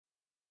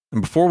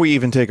And before we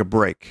even take a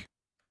break,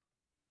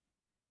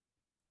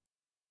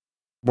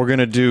 we're going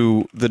to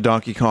do the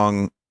Donkey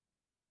Kong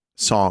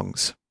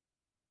songs.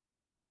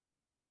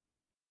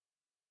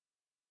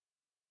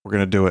 We're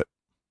going to do it.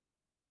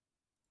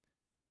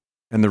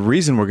 And the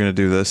reason we're going to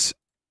do this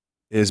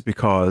is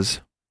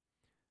because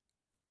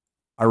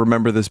I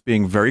remember this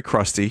being very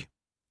crusty,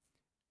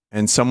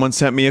 and someone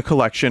sent me a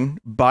collection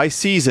by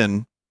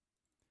season,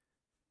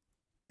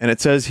 and it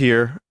says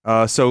here,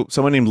 so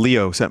someone named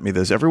Leo sent me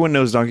this. Everyone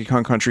knows Donkey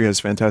Kong Country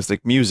has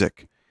fantastic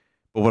music,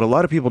 but what a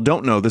lot of people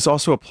don't know, this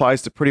also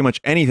applies to pretty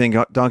much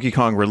anything Donkey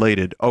Kong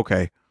related.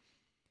 Okay.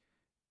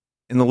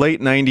 In the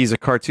late 90s, a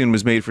cartoon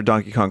was made for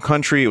Donkey Kong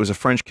Country. It was a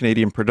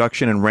French-Canadian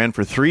production and ran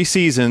for 3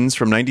 seasons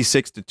from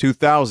 96 to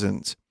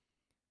 2000.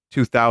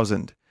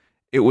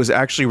 It was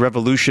actually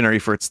revolutionary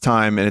for its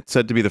time, and it's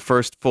said to be the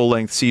first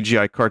full-length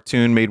CGI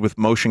cartoon made with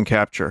motion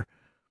capture.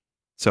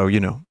 So,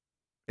 you know,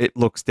 it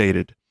looks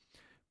dated.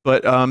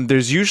 But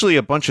there's usually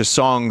a bunch of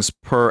songs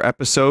per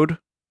episode.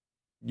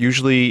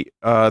 Usually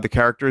the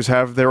characters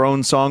have their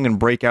own song and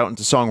break out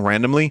into song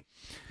randomly.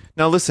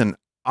 Now listen,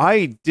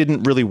 I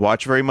didn't really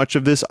watch very much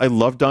of this. I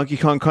love Donkey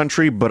Kong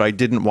Country, but I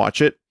didn't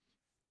watch it.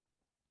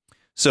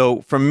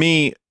 So for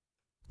me,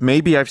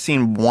 maybe I've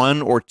seen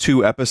 1 or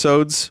 2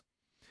 episodes.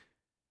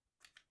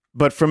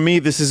 But for me,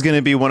 this is going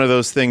to be one of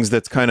those things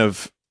that's kind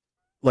of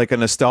like a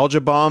nostalgia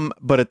bomb,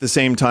 but at the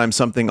same time,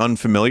 something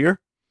unfamiliar.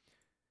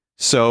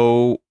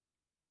 So,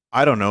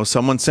 I don't know.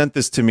 Someone sent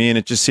this to me, and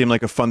it just seemed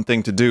like a fun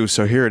thing to do,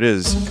 so here it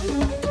is.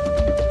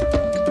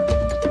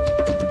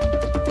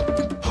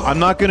 I'm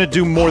not going to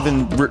do more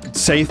than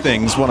say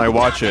things when I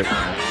watch it.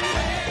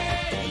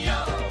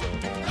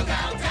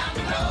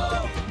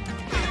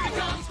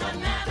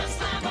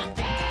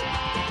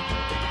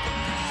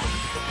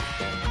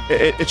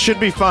 It should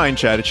be fine,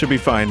 Chad. It should be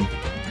fine.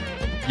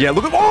 Yeah,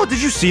 look at- oh,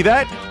 did you see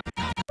that?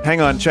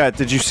 Hang on, Chad.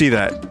 Did you see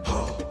that?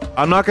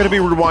 I'm not going to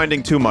be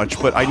rewinding too much,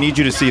 but I need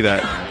you to see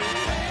that.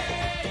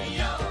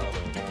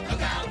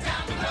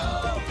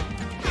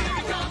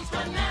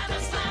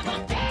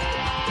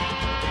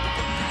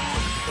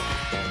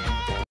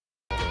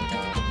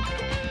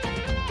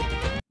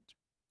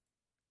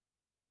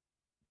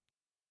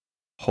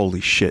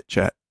 Holy shit,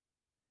 chat.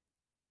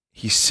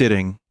 He's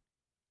sitting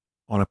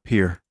on a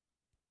pier.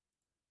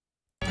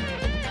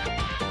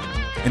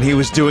 And he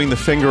was doing the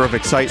finger of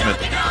excitement.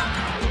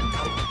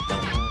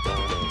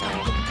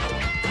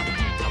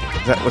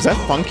 Was that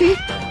funky?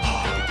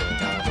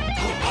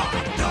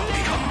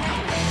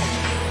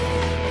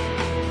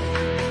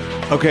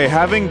 Okay,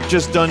 having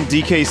just done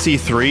DKC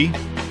 3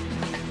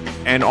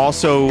 and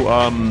also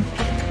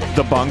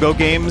the bongo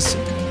games,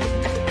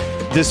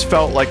 this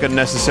felt like a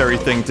necessary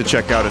thing to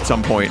check out at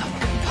some point.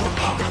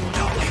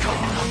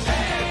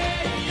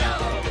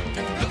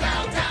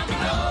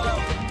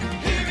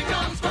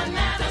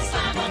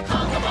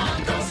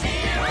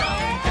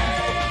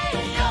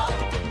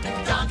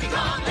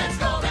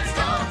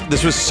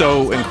 This was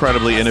so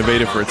incredibly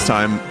innovative for its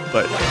time,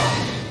 but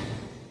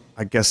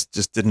I guess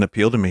just didn't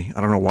appeal to me.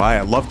 I don't know why.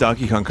 I love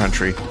Donkey Kong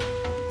Country.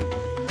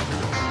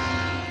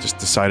 Just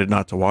decided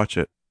not to watch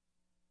it.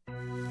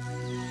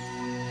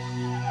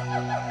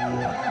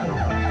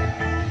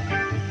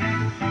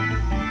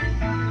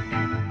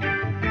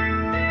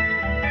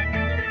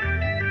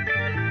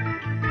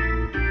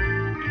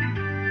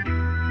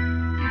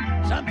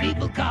 Some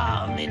people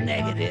call me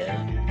negative.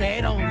 They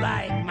don't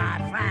like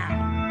my frown.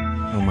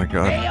 Oh my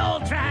god. They all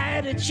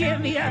try to cheer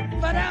me up,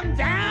 but I'm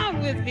down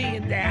with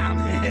being down.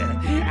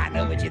 I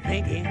know what you're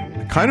thinking.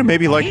 I kind of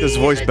maybe like this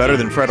voice better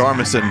than Fred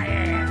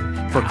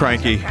Armisen for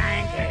Cranky.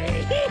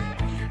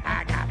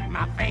 I got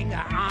my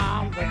finger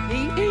on the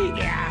beat.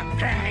 Yeah, I'm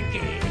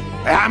cranky.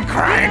 I'm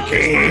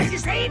cranky! You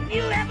say if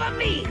you ever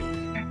meet.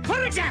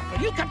 For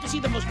example, you come to see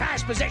the most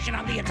prized possession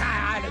on the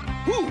entire island.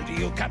 Who do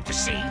you come to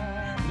see?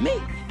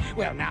 Me.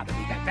 Well, now that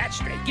we got that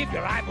straight, give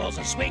your eyeballs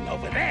a swing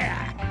over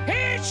there.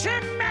 It's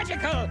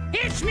magical.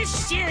 It's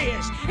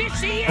mysterious. It's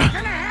the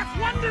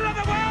 8.5 wonder of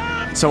the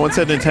world. Someone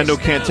said Nintendo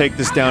can't take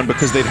this down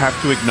because they'd have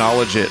to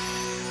acknowledge it.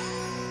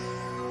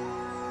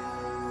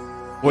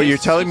 What you're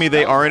telling me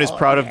they aren't as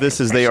proud of this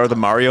as they are the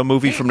Mario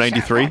movie from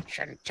 '93? A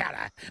fortune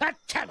teller, a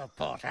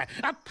teleporter,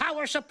 a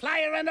power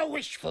supplier, and a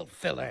wish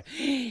fulfiller.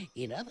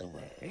 In other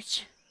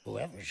words,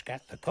 whoever's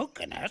got the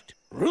coconut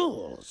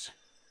rules.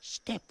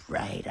 Step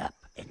right up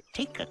and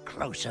take a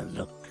closer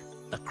look.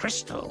 The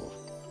crystal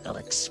will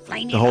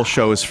explain it. The whole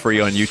show is free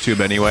on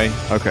YouTube anyway.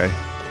 Okay.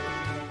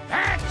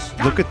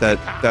 Look at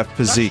that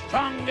physique. The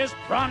strongest,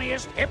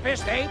 brawniest,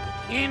 hippest ape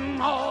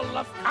in all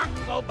of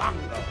Congo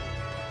Bongo.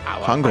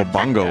 Our Congo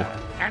Bongo.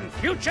 And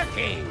future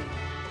king.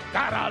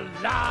 Got a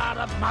lot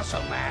of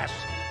muscle mass,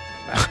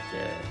 but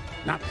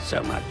not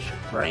so much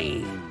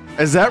brain.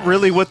 Is that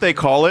really what they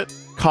call it?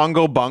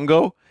 Congo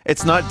Bongo?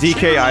 It's not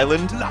DK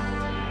Island?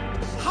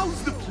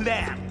 How's the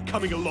plan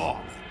coming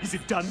along? Is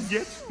it done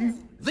yet?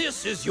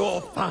 This is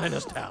your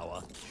finest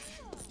hour.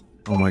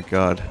 Oh my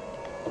god.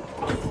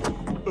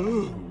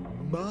 Oh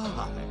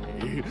my.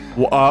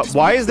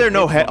 Why is there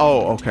no head?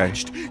 Oh, okay.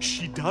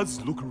 She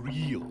does look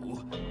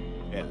real.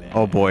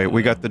 Oh boy,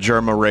 we got the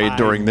Germa raid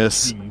during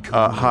this.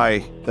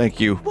 Hi, thank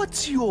you.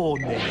 What's your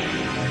name?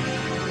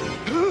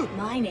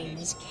 My name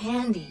is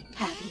Candy.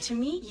 Happy to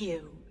meet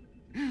you.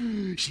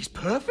 She's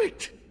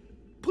perfect.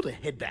 Put her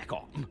head back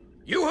on.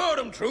 You heard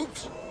him,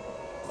 troops.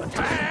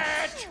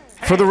 Attach!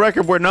 For the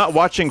record, we're not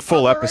watching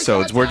full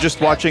episodes. We're just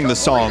watching the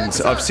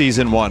songs of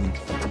season 1.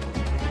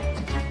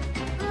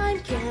 I'm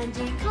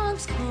Candy.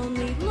 Punks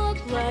only look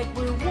like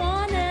we're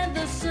one and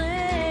the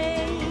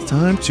same.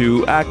 Time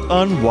to act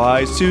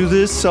unwise to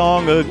this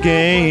song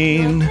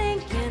again.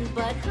 Thinking,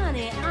 but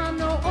honey, I'm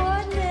no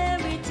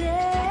ordinary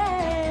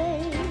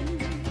day.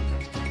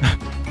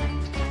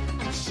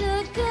 I'm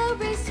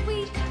sugary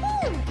sweet,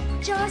 ooh,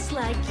 just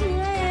like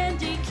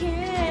candy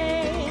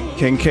cane.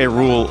 King K.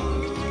 Rool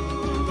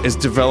is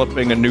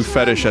developing a new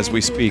fetish as we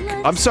speak.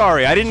 I'm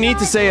sorry, I didn't need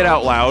to say it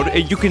out loud.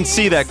 You can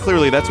see that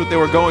clearly. That's what they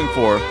were going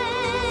for.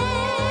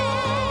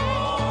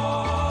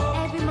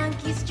 Every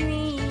monkey's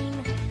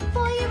dream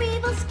for your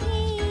evil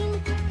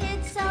scheme.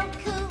 It's so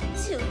cool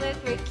to work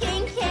for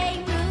King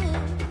K. Rool.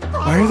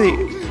 Why are they...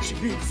 She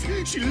lives.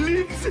 She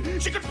lives.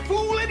 She could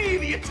fool any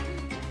idiot.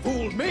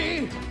 Fool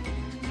me?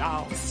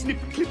 Now, snip,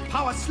 clip,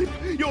 power slip.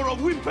 You're a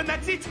wimp and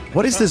that's it.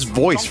 What is this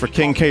voice for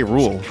King K.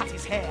 Rool? Cut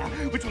his hair,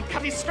 which will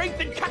cut his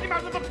strength and cut him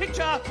out of the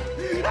picture.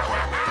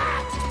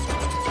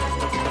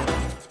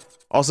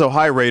 Also,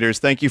 hi Raiders,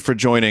 thank you for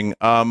joining.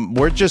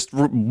 We're just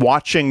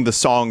watching the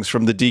songs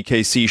from the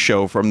DKC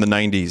show from the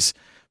 90s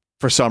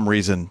for some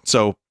reason.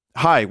 So,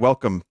 hi,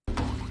 welcome.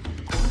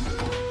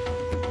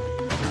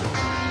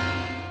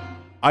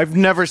 I've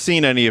never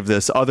seen any of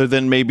this other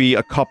than maybe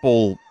a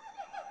couple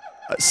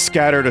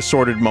scattered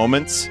assorted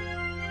moments.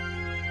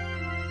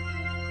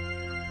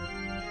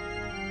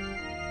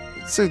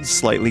 It's a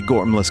slightly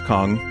gormless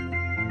Kong.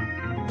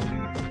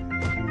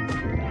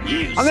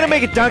 I'm gonna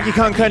make a Donkey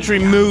Kong Country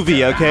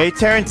movie, okay?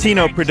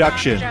 Tarantino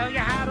production. I'll show you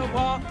how to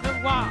walk the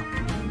walk.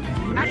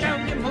 I'll show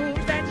you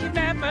moves that you've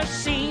never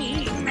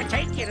seen. I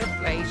take you to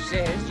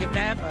places you've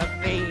never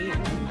been.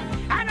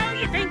 I know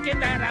you're thinking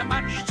that I'm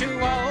much too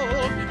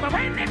old, but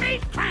when they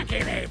made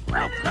Cranky, they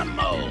broke the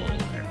mold.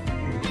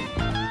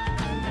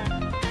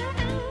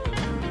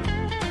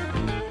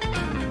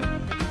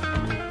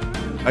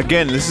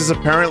 Again, this is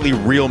apparently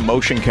real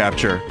motion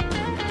capture.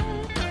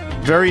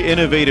 Very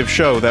innovative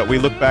show that we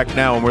look back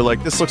now and we're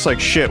like, this looks like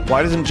shit.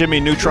 Why doesn't Jimmy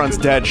Neutron's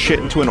dad shit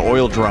into an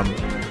oil drum?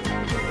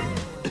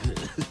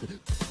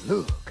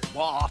 Look,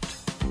 what?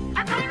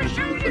 I'm gonna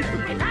show you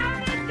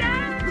without a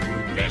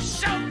doubt. This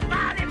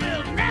somebody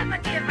will never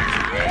give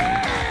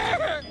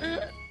out.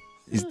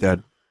 He's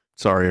dead.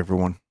 Sorry,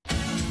 everyone.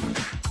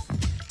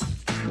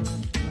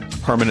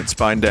 Permanent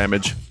spine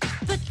damage.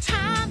 The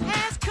time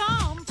has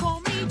come for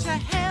me to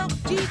help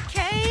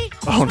DK.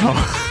 Oh no.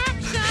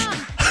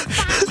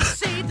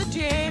 Save the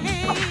day.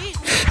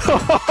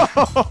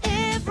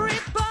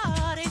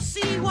 Everybody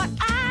see what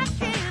I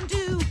can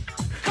do.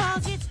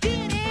 'Cause it's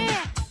Diddy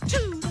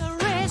to the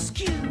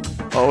rescue.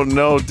 Oh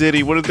no,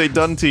 Diddy, what have they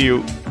done to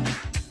you?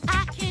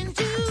 I can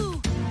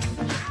do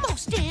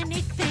most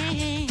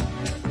anything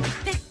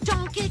that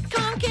Donkey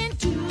Kong can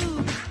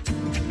do.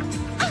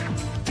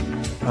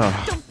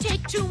 Don't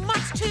take too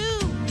much to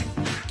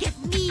get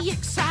me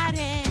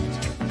excited.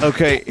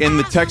 Okay, in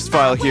the text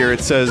file here,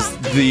 it says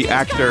the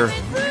actor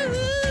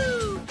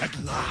At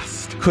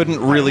last. couldn't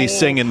really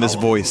sing in this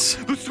voice.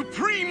 The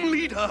supreme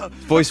leader.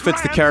 Voice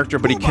fits the character,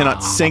 but he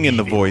cannot sing in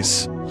the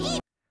voice.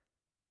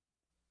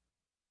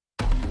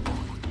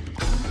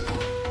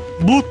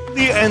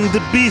 Beauty and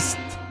the Beast.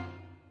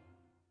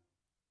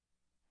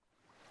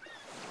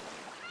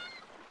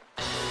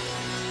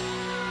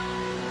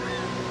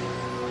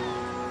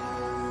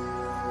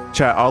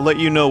 Chat, I'll let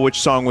you know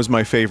which song was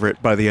my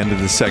favorite by the end of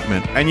this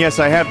segment. And yes,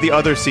 I have the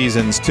other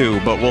seasons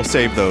too, but we'll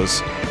save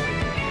those.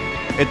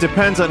 It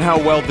depends on how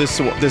well this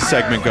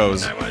segment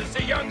goes. When I was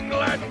a young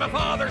lad, my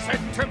father said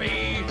to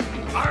me,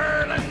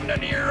 Ireland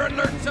and here and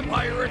learn some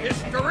pirate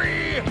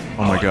history.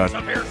 Oh my God.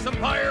 Once a fearsome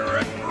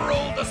pirate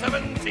ruled the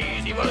 7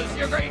 seas. He was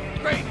your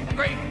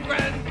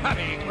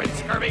great-great-great-grandpappy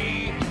Quince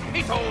Kirby.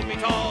 He told me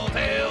tall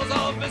tales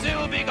of his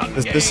ill-begotten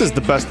This is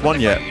the best one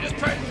yet. The greatest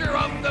treasure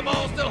of them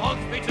all still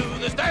haunts me to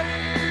this day.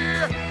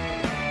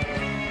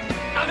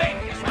 I'll make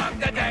you swap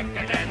the deck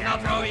and then I'll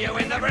throw you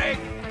in the brig.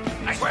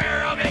 I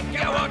swear I'll make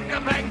you walk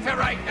the plank to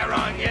right the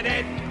wrong you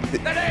did. The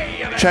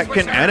day of Chat,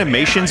 can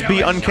animations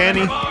be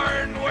uncanny?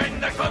 When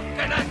the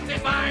coconut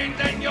is mine,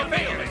 then you'll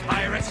feel his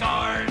pirate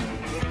scorn.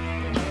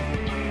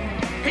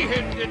 He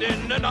hid it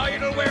in an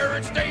idol where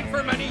it stayed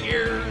for many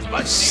years,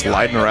 but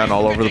sliding around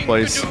all over the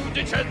place.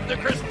 Did shed the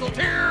crystal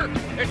tear.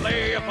 It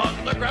lay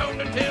upon the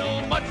ground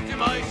until, much to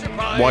my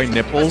surprise, Why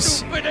nipples? a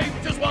stupid ape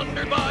just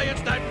wandered by and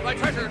snatched my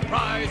treasured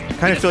prize.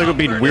 Kind of feel like it would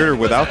be weirder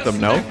without them,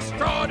 no?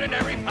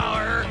 Extraordinary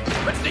power,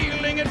 but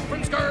stealing it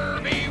from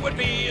scurvy would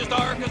be his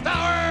darkest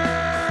hour.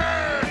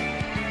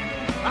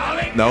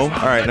 No?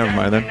 Alright, never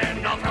mind then.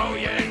 And I'll throw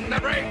you in the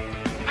brig.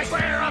 I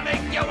swear I'll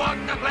make you walk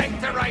the plank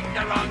to right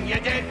the wrong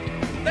you did.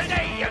 The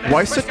day you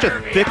Why such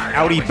a thick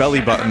outie belly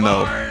button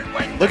though?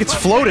 Look, it's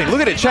floating. Look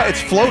at it, chat.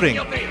 It's floating.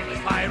 You'll feel his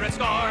pirate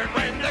scorn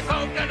when the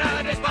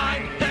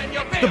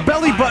The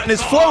belly button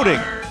is floating!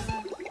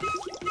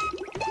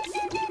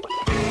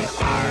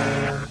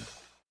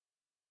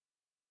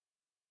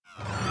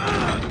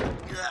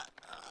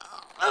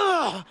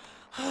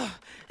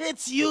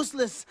 It's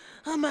useless.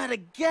 I'm out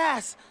of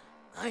gas.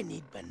 I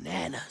need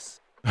bananas.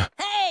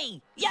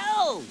 Hey,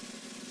 yo!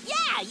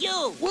 Yeah,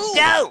 you! Whoa.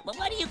 No! But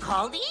what do you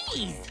call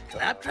these?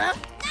 Claptrap?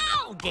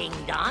 No, ding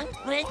dong,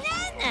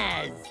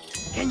 bananas!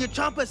 Can you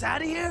chomp us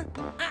out of here?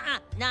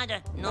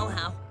 Nada, no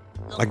how.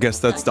 I guess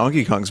that's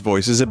Donkey Kong's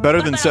voice. Is it better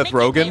What than about Seth Mickey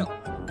Rogen? Mouse?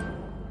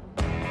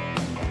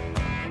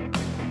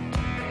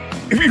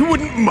 If you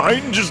wouldn't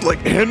mind just like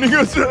handing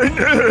us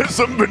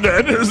some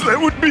bananas, that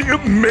would be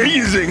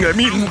amazing. I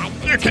mean,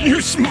 can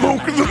you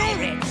smoke them?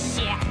 Pirate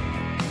ship.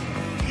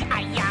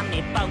 A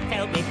yummy boat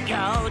filled with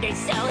gold is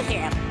so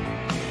hip.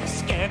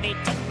 Scurvy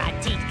took my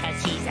teeth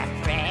cause she's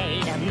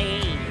afraid of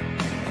me.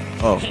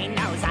 Oh. He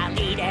knows I'll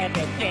eat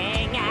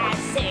everything I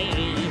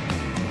see.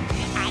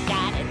 I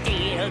got a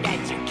deal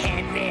that you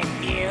can't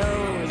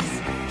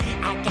refuse.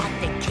 I got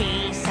the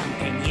key,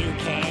 something you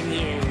can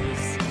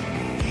use.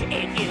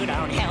 If you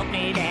don't help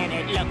me, then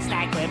it looks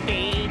like we're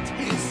beat.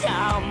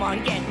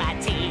 Someone get my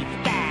teeth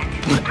back.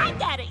 I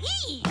gotta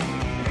eat.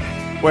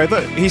 Wait, I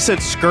thought he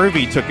said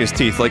scurvy took his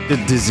teeth. Like the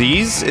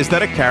disease? Is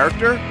that a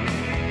character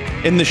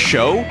in the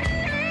show?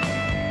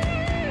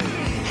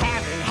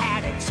 Haven't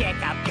had a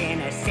checkup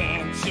in a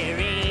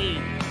century.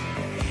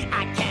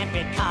 I can't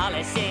recall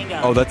a single.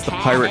 Oh, that's the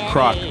Pirate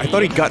Croc. I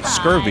thought he got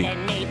scurvy.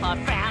 Pardon me for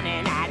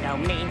frowning, I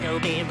don't mean to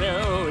be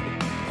rude.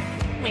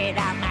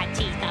 Without my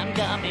teeth, I'm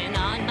gumming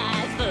on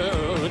my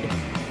food.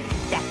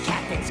 That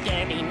Captain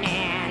Scurvy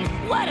man,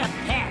 what a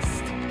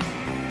pest!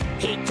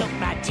 He took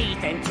my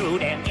teeth and threw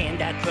them in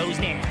the crow's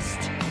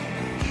nest.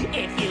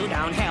 If you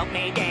don't help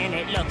me, then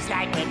it looks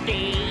like a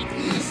beat.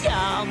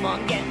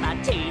 Someone get my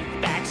teeth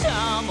back.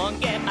 Someone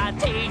get my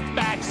teeth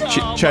back.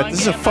 Chat,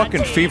 this is a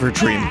fucking fever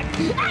dream.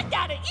 I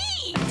gotta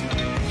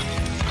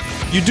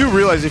eat. You do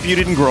realize if you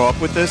didn't grow up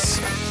with this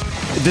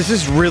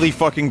is really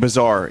fucking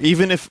bizarre.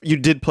 Even if you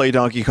did play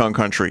Donkey Kong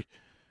Country.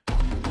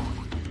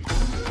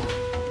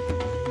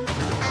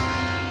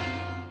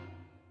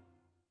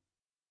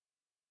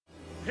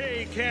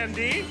 Hey,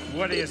 Candy,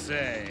 what do you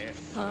say?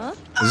 Huh?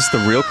 Is this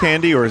the real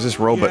Candy or is this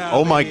robot? Yeah,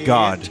 Oh my baby,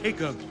 god.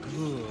 Take a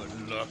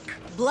good look.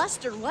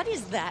 Bluster, what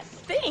is that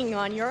thing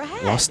on your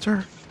head?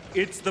 Luster?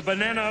 It's the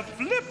banana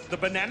flip. The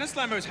banana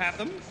slammers have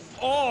them.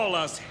 All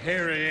us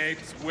hairy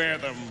apes wear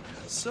them.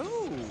 So,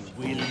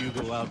 will you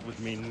go out with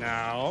me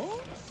now?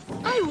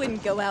 I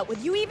wouldn't go out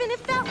with you even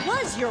if that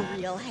was your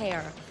real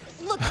hair.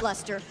 Look,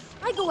 Bluster,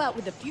 I go out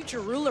with the future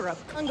ruler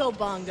of Congo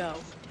Bongo,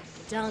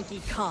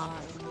 Donkey Kong.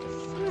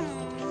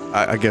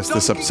 I guess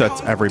this Donkey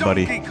upsets Kong,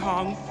 everybody. Donkey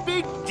Kong,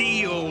 big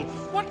deal.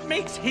 What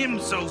makes him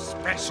so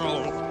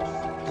special?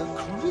 The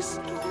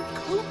crystal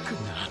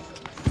coconut.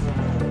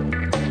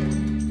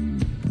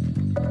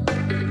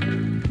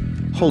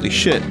 Holy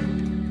shit.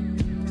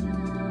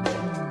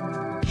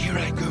 Here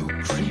I go,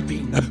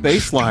 creeping. A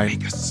bass line.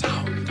 Make a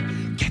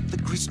sound. Get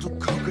the crystal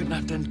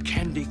coconut and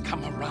candy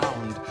come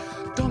around.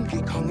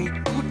 Donkey Kong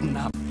ain't good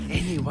enough.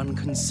 Anyone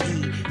can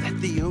see that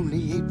the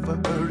only ape for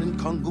her in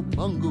Congo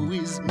Bongo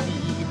is me.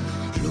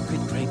 Look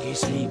at Cranky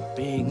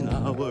sleeping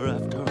hour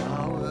after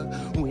hour.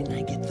 When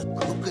I get the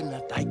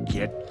coconut, I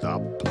get the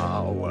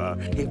power.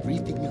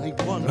 Everything I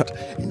want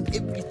and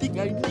everything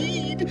I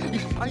need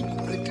is shining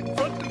right in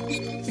front of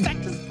me.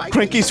 Satisfied.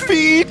 Cranky's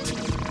feet!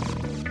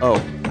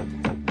 Oh.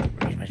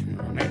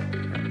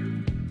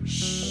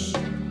 Shh.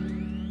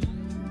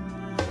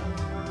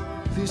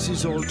 This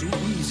is all too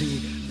easy.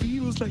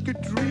 Feels like a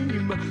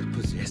dream.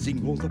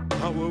 Possessing all the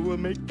power will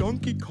make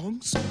Donkey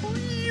Kong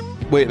scream.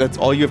 Wait, that's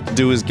all you have to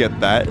do is get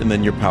that and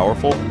then you're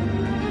powerful?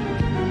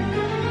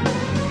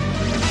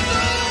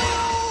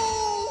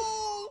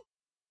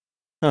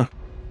 Huh.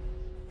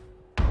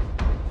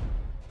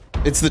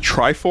 It's the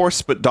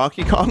Triforce, but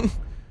Donkey Kong?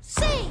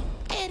 Say,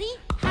 Eddie,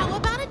 how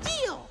about a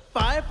deal?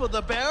 Fire for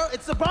the barrel,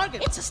 it's a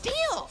bargain. It's a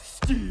steal.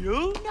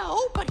 Steal?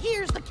 No, but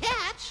here's the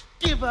catch.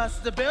 Give us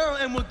the barrel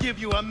and we'll give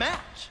you a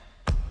match.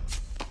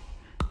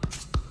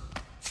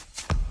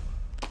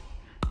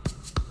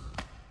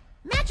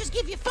 Matches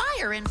give you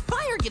fire, and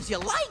fire gives you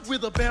light. Will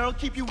the barrel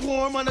keep you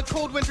warm on a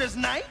cold winter's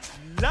night?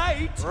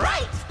 Light.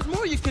 Right. There's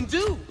more you can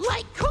do.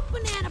 Like cook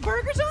banana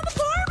burgers on the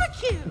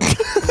barbecue.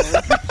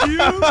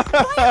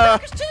 Fire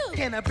burgers too.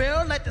 Can a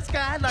barrel light the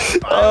sky like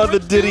Oh, the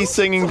fireworks Diddy do?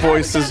 singing So have we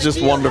voice got is a just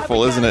deal?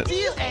 wonderful, Have we isn't got it?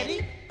 a deal,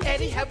 Eddie?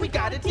 Eddie, have we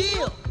got a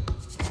deal?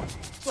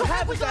 So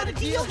have we got a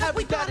deal? Have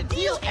we got a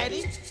deal,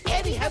 Eddie?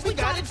 Eddie, have we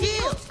got a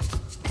deal?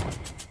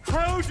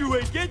 How do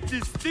I get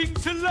this thing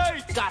to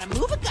light? Gotta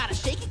move it, gotta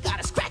shake it,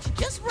 gotta scratch it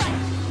just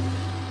right.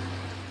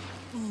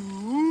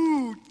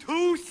 Ooh,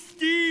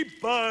 toasty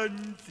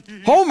buns.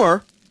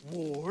 Homer?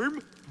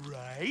 Warm,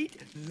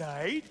 bright,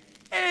 light.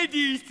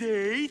 Eddie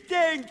say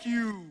thank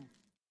you.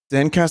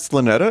 Dan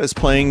Castellaneta is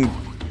playing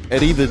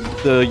Eddie the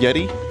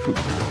Yeti, who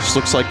just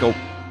looks like a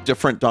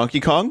different Donkey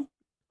Kong?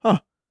 Huh.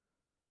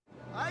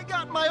 I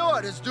got my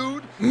orders,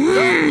 dude. Dump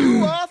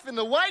you off in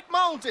the White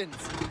Mountains.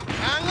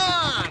 Hang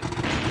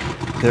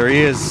on. There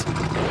he is.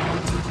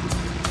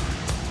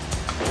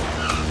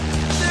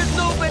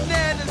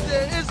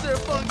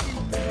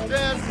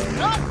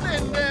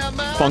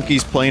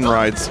 Funky's plane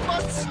rides.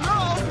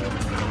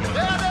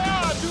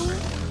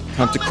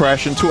 Time to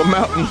crash into a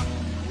mountain.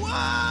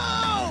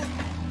 Wow!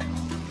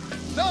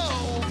 No,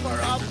 for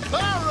a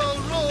barrel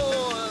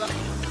roll!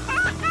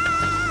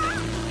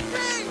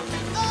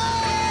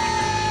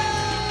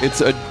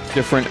 It's a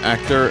different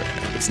actor.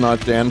 It's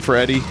not Dan for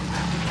Eddie.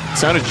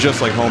 Sounded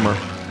just like Homer.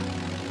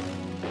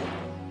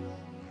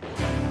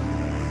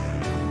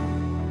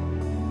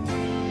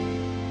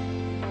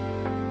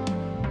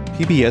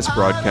 PBS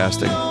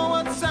Broadcasting.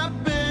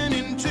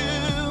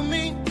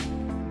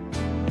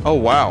 Oh,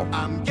 wow.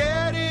 I'm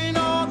getting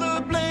all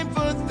the blame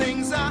for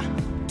things I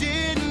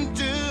didn't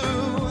do.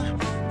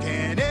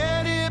 Can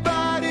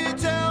anybody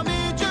tell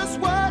me just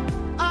what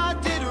I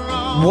did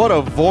wrong? What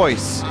a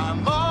voice.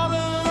 I'm all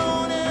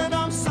alone and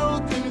I'm so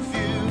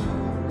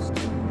confused.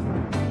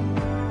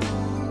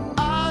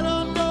 I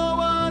don't know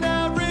what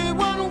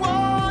everyone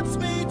wants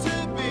me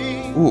to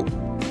be. Ooh.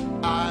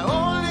 I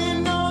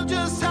only know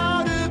just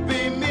how to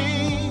be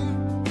me.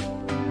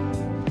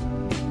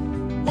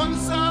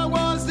 Once I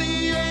was the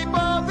ape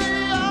of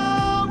the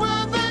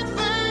hour, they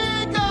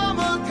think I'm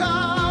a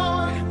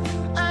coward,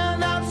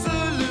 an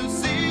absolute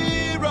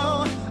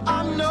zero.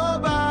 I'm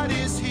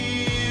nobody's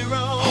hero.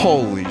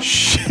 Holy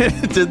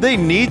shit. Did they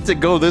need to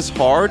go this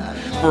hard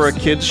for a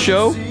kids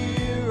show?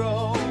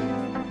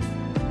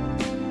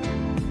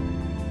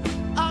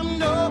 I'm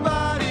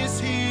nobody's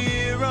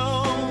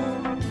hero.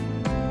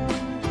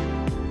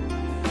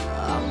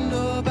 I'm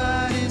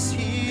nobody's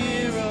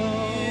hero.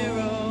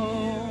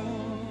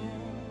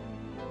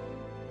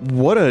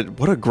 What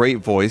a great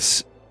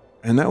voice.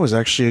 And that was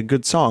actually a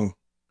good song.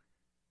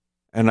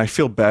 And I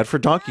feel bad for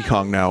Donkey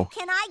Kong now.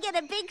 Can I get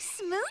a big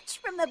smooch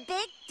from the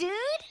big dude?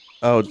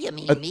 Oh, You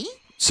mean me?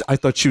 I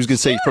thought she was gonna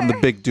say from the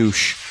big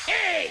douche.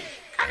 Hey,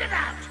 cut it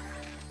out!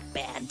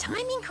 Bad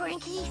timing,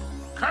 Cranky.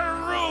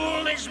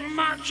 Cruel is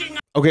marching.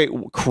 Okay,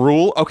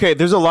 cruel. Okay,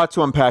 there's a lot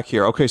to unpack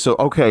here. Okay, so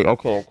okay.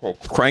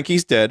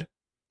 Cranky's dead.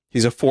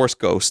 He's a force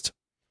ghost.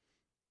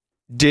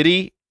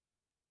 Diddy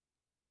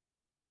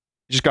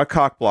just got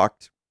cock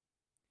blocked.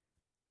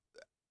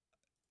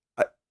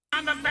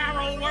 On the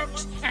barrel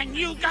works, and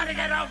you gotta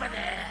get over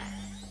there.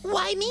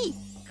 Why me?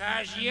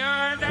 Cause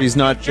you're the He's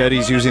not dead,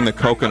 he's using the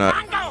coconut.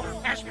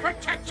 Bongo. As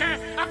protector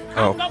of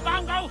Oh. Congo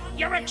Bongo,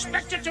 you're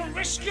expected to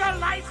risk your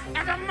life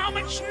at a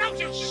moment's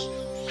notice.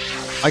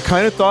 I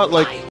kind of thought,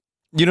 like,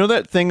 you know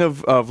that thing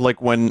of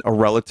like when a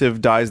relative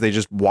dies, they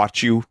just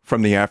watch you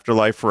from the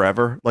afterlife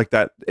forever? Like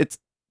that, it's,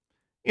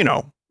 you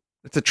know,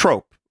 it's a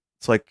trope.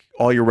 It's like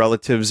all your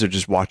relatives are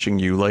just watching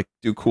you, like,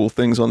 do cool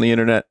things on the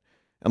internet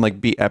and, like,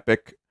 be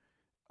epic.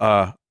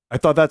 I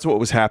thought that's what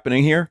was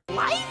happening here.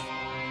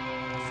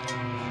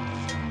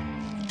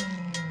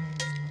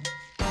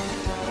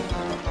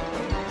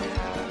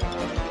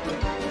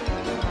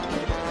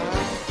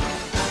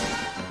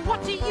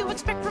 What do you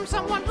expect from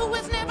someone who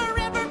has never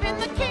ever been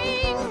the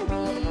king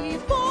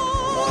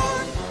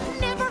before?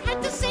 Never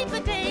had to save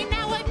the day,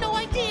 now I've no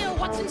idea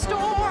what's in store.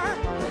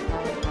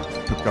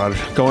 Oh God,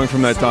 going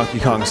from that Donkey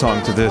Kong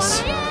song to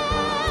this.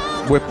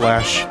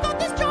 Whiplash. Thought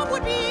this job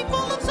would be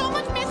full of so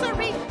much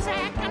misery.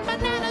 Sack and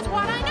bananas,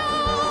 what I know.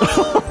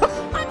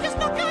 I'm just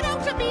not cut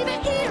out to be the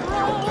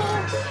hero.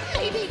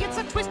 Maybe it's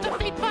a twist of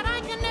fate, but I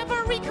can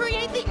never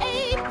recreate the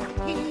ape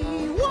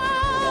he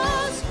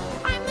was.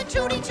 I'm the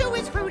Tootie to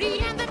his Fruity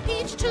and the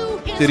Peach to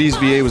his Diddy's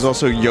VA was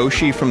also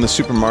Yoshi from the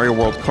Super Mario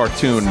World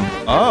cartoon.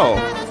 Oh.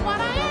 That's what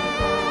I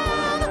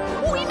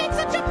am. We make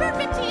such a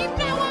perfect team.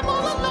 Now I'm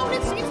all alone.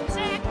 It seems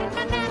Sack and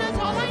bananas,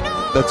 all I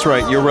know. That's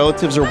right, your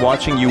relatives are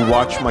watching you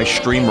watch my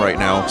stream right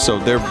now, so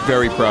they're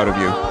very proud of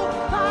you.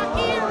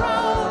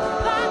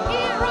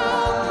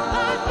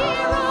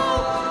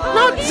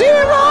 Not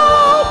zero!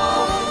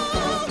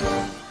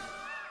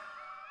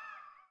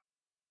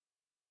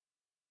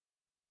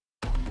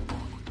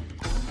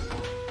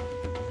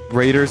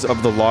 Raiders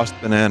of the Lost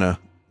Banana.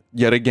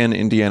 Yet again,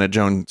 Indiana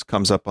Jones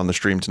comes up on the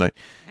stream tonight.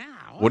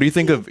 What do you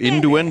think of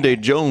Induende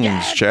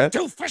Jones, chat?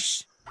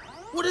 Doofus!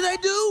 What did I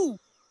do?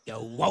 You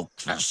woke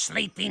the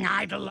sleeping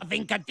idol of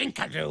Inca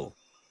Dinkadoo.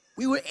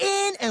 We were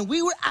in and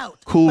we were out.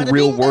 Cool Bada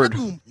real bing, bada word.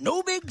 boom.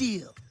 No big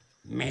deal.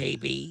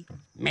 Maybe,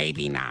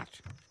 maybe not.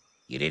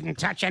 You didn't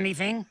touch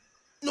anything?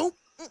 Nope.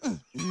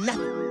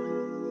 Nothing.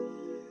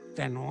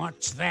 Then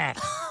what's that?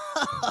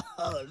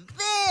 Oh,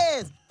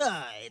 this.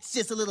 It's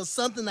just a little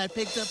something I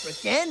picked up for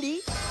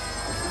candy.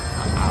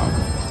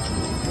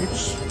 It's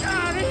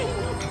starting.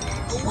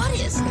 What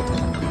is it?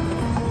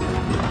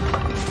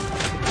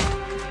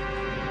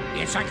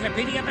 The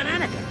Encyclopedia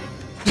Bananica.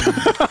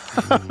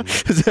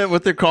 Is that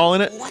what they're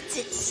calling it? What's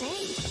it say?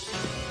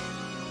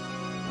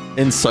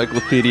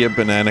 Encyclopedia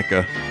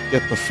Bananica.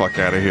 Get the fuck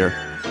out of here.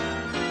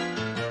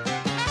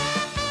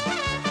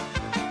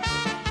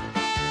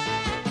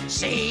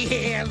 See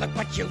here, look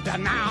what you've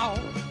done now.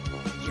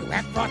 You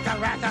have brought the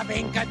wrath of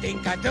Inca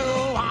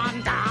Dinkadoo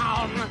on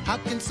down. How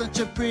can such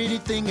a pretty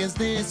thing as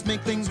this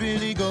make things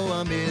really go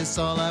amiss?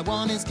 All I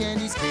want is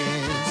candy's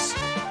kiss.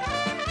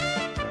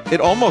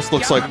 It almost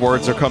looks like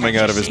words are coming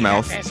out of his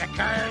mouth. There's a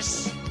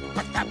curse.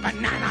 Put the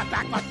banana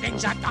back or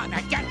things are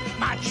gonna get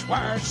much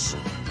worse.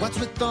 What's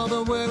with all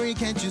the worry?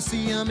 Can't you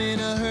see I'm in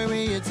a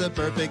hurry? It's a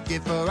perfect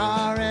gift for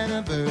our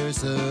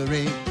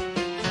anniversary.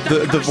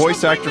 The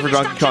voice actor for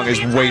Donkey Kong is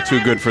way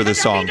too good for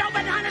this song. No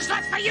bananas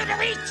left for you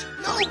to eat.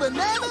 No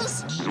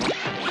bananas?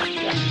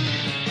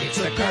 It's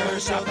the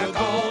curse of the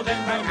golden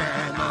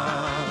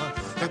banana.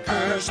 The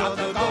curse of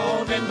the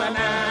golden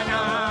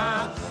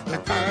banana. The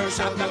curse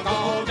of the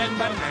golden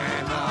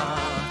banana.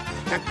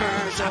 The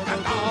curse of the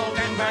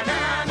golden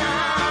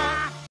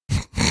banana.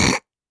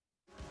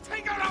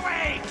 Take her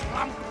away,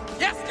 Trump!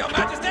 Yes, Your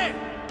Majesty!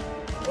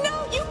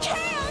 No, you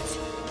can't!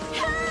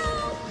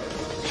 Help!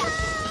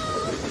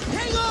 Help!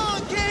 Hang on,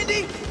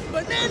 Candy!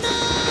 Bananas!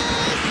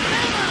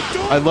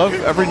 I love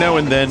every now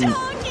and then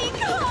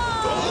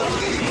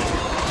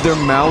their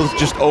mouths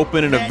just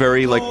open in a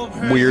very like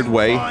weird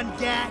way.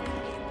 Yes,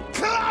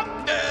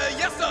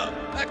 sir!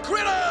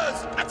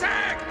 Critters!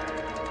 Attack!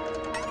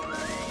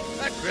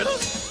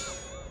 Critters?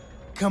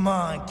 Come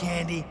on,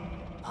 Candy.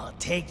 I'll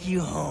take you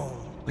home.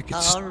 Like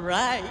it's All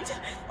right.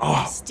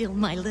 Oh. Still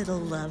my little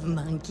love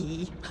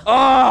monkey.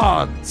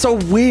 So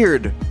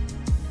weird.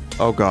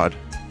 Oh god.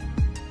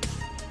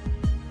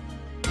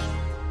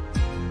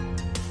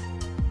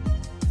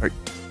 Are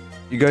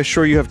you guys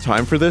sure you have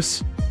time for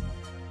this?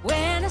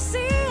 When I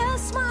see a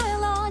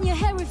smile on your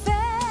hairy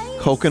face.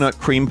 Coconut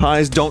cream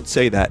pies? Don't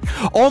say that.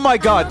 Oh my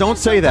god, don't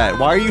say that.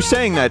 Why are you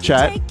saying that,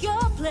 chat? Take your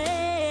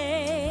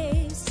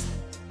place.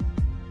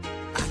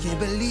 I can't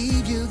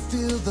believe you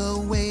feel the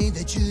way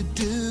that you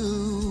do.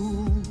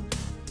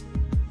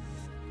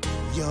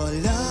 Your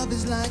love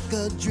is like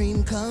a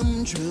dream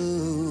come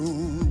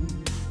true.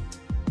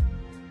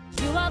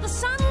 You are the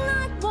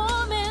sunlight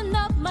warming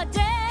up my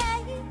day.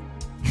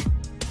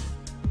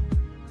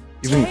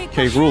 Even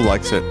K. Rool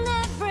likes it.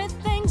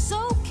 Everything's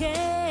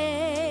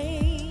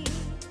okay.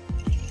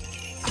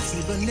 I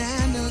see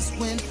bananas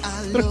when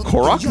I Is that a look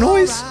Korok in your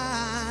noise?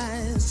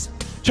 eyes.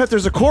 Chat,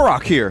 there's a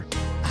Korok here.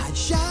 I'd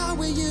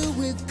shower you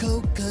with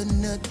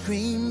coconut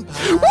cream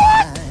pie.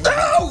 What?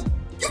 No!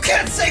 You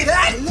can't say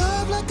that!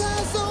 Love like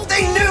ice on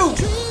They knew!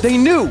 They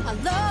knew! Our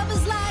love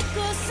is like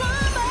a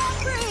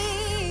summer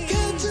breeze.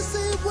 Can't you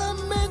see we're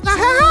meant to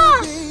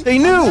be? They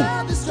knew!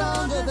 Love is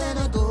stronger than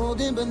a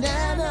golden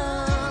banana.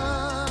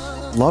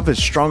 Love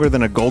is stronger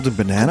than a golden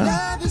banana?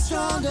 Love is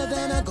stronger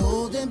than a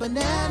golden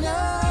banana.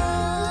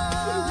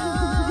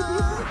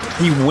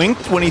 He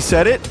winked when he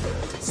said it?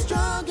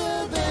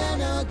 Stronger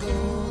than a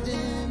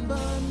golden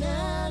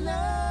banana.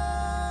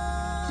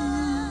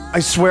 I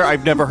swear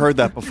I've never heard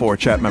that before,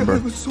 chat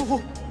member.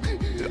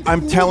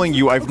 I'm telling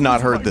you, I've not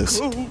heard this.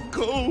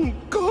 Cold,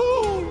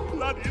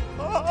 bloody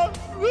hot.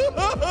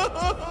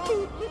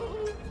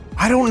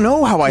 I don't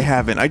know how I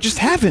haven't. I just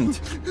haven't.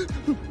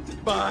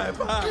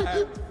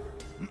 Bye-bye.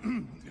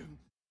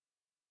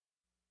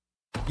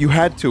 You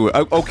had to.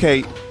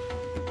 Okay.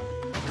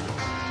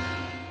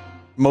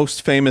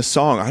 Most famous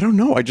song. I don't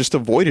know. I just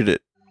avoided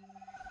it.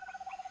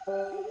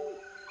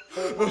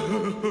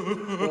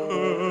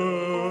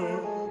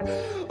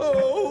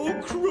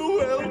 Oh,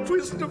 cruel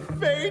twist of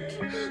fate.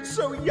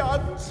 So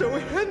young, so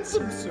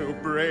handsome, so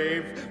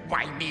brave.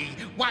 Why me?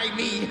 Why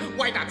me?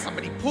 Why not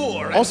somebody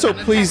poor? and Also,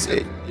 please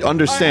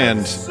understand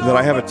that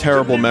I have a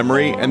terrible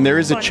memory, and there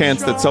is a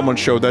chance that someone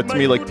showed that to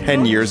me like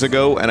 10 years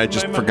ago, and I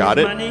just forgot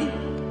it.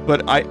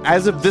 But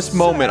as of this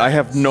moment, I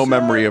have no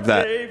memory of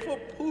that. For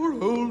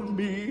poor old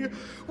me.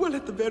 Well,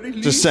 at the very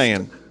least, Just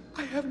saying.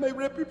 I have my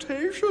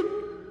reputation.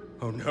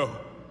 Oh no,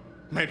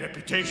 my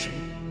reputation.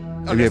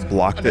 Maybe I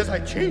blocked Unless it. I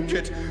change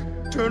it,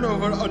 turn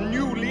over a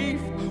new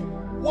leaf.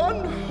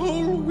 One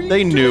whole week.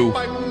 They to knew. make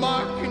my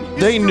mark in history.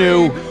 They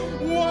knew.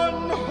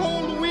 One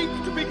whole week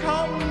to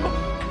become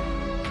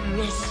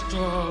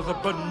Bluster the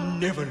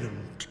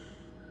Benevolent.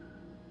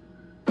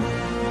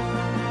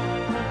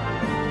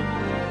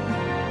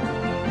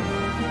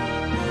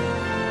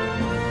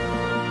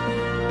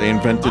 They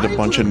invented a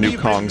bunch of new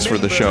Kongs for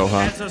the show,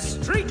 huh? As a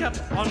straight-up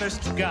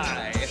honest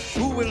guy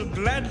who will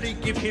gladly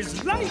give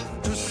his life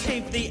to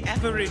save the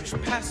average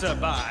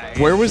passerby.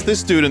 Where was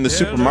this dude in the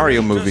Super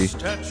Mario movie? A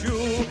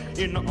statue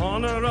in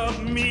honor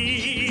of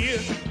me,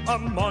 a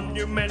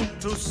monument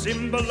to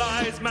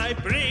symbolize my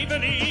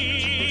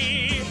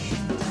bravery.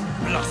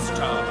 Bluster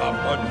the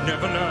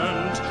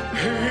Benevolent,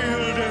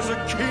 hailed as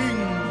a king,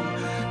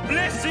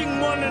 blessing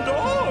one and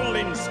all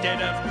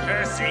instead of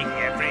cursing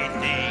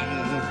everything.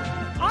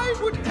 I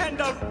would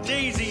hand out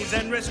daisies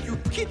and rescue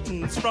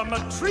kittens from a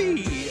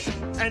tree,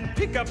 and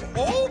pick up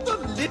all the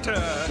litter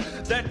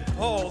that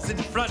falls in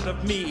front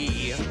of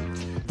me.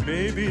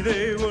 Maybe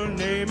they will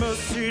name a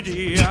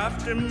city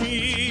after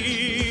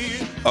me.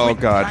 Oh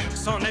god.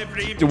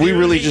 Do we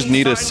really just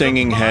need a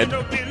singing head?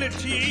 Bluster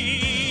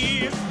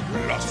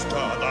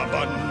the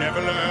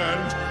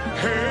Benevolent,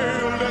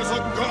 hailed as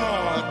a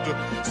god,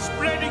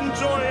 spreading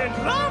joy and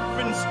love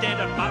instead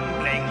of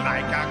mumbling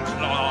like a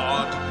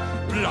clod.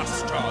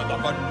 Bluster the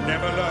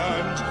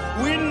Benevolent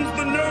wins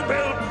the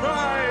Nobel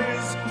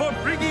Prize for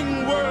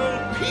bringing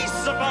world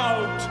peace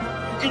about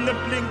in the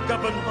blink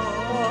of an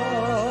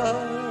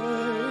eye.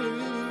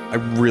 I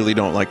really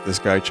don't like this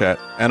guy, chat.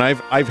 And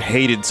I've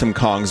hated some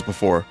Kongs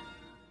before.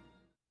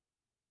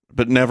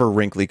 but never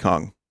Wrinkly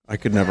Kong. I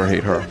could never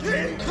hate her.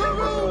 King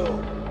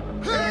Karoo!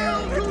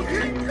 Hail to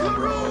King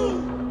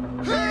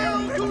Karoo!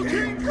 Hail to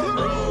King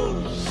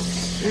Karoo!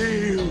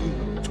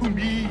 Hail to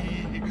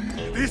me.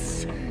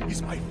 This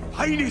is my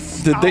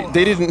finest They hour. didn't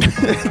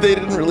they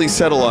didn't really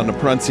settle on the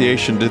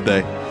pronunciation, did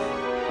they?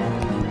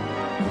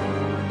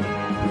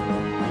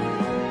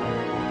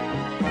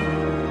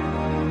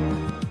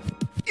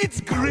 It's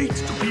great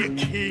to be a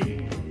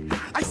king.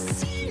 I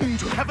seem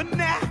to have a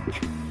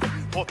knack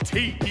for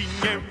taking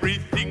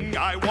everything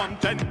I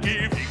want and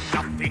giving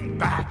nothing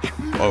back.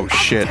 Oh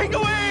shit. Take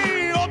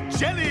away your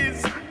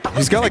jellies.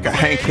 He's got like a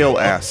Hank Hill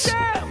ass.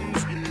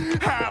 Jams.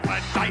 Have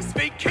a nice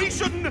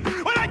vacation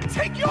when I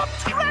take your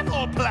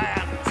travel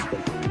plans.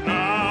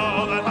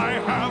 Now that I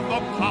have the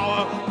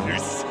power,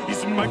 this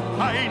is my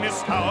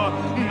finest hour.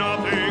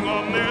 Nothing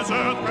on this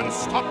earth can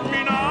stop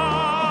me now.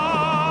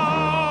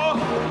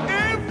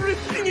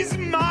 Everything is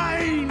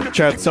mine.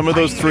 Chad, some of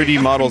those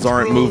 3D models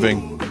aren't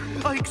moving.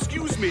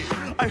 Excuse me.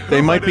 I heard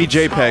They might be that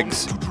it JPEGs.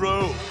 sounds too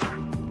droll.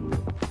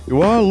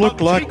 Do I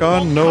look like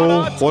I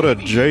know what a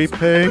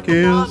JPEG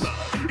is?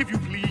 If you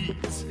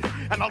please,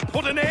 and I'll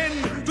put an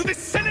end to this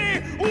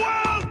silly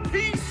world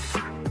peace.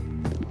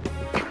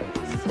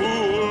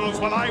 Fools,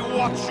 while I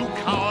watch you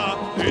cower,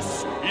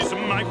 this is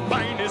my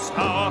finest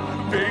hour.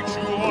 Bait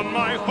you on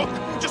my hook,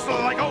 just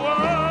like a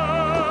worm.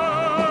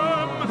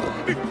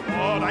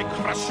 Before I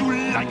crush you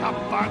like a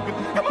bug,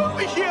 come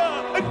over here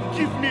and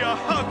give me a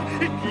hug.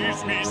 It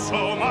gives me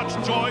so much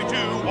joy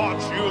to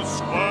watch you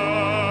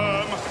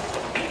squirm.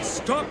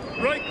 Stop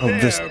right Oh, there,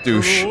 this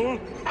douche. Galore.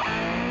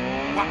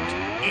 What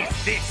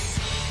is this?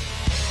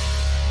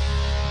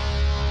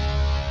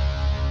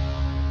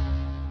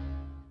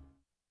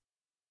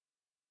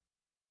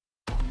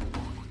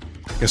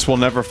 Guess we'll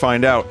never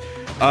find out.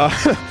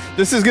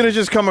 This is gonna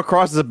just come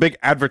across as a big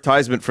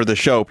advertisement for the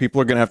show.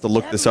 People are gonna have to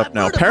look this up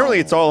now. Apparently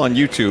it's all on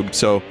YouTube,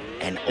 so,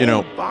 you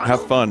know,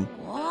 have fun.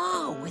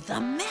 Whoa, with a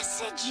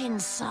message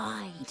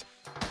inside.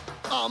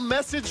 A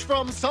message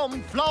from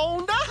some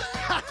flounder?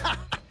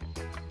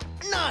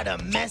 Not a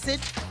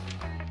message.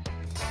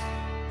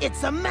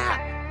 It's a map.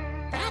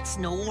 That's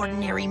no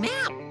ordinary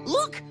map.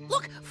 Look,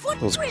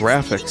 footprints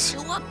graphics.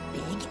 leading to a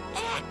big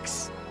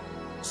X.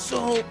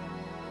 So,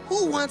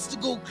 who wants to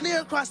go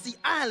clear across the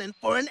island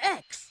for an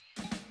X?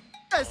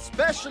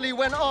 Especially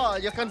when all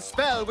you can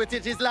spell with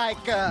it is like,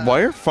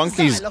 Why are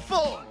Funky's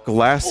xylophone,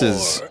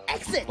 glasses or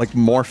exit, like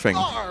morphing?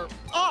 or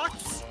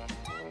ox.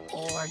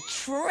 Or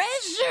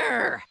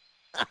treasure.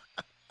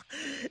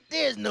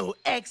 There's no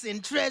X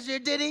in treasure,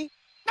 Diddy.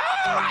 Oh,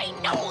 I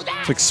know that.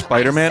 It's like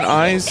Spider-Man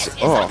eyes? This is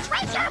Oh. a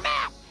treasure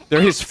map. They're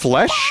his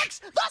flesh?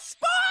 The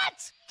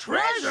spot.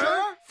 Treasure?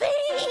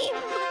 Theme.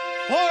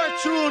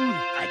 Fortune!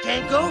 I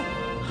can't go.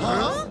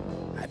 Huh?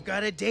 I've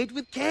got a date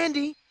with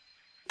Candy.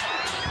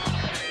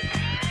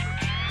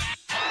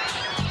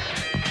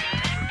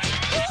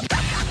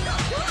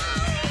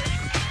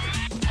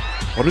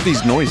 What are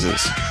these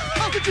noises?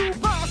 How could you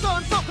pass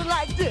on something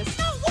like this?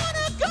 I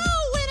wanna go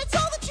when it's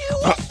all that you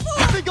wish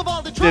for. Think of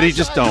all the Diddy,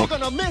 just treasure don't. you're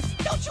gonna miss.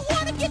 Don't you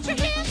wanna get your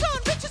hands on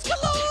riches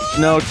galore?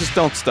 No, just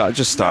don't stop.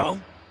 Just stop.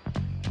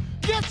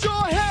 Get your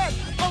head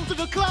onto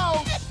the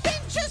clouds.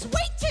 Adventures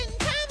waiting,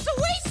 time's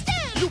a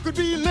wasting. You could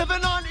be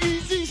living on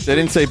easy. They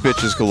didn't say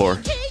bitches galore.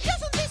 Okay,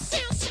 doesn't this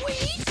sound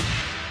sweet?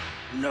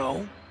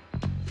 No.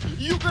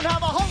 You could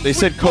have a home. They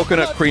said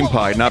coconut cream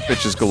pie, not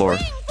bitches galore.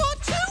 Swing for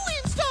 2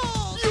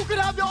 installs. You could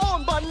have your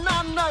own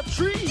banana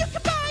tree. You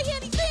can buy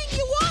anything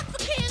you want for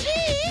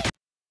candy.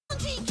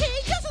 TK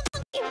doesn't.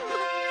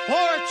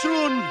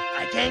 Fortune!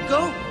 I can't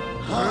go.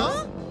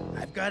 Huh?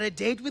 I've got a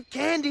date with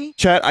Candy.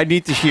 Chat, I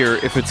need to hear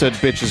if it said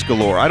bitches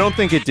galore. I don't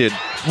think it did.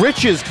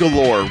 Riches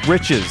galore.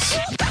 Riches.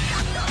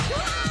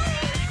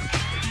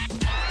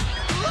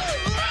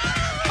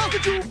 How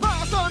could you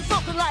pass on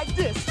something like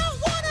this? I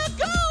wanna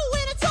go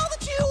when it's all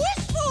that you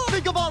wish for.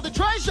 Think of all the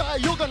treasure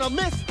you're gonna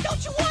miss.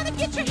 Don't you wanna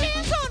get your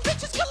hands on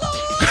riches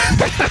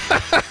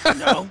galore?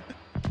 No.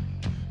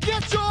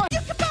 Get your You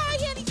can buy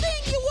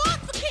anything you want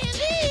for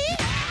candy.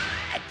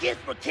 a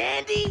gift for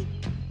Candy.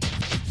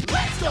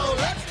 Let's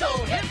go,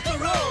 hit the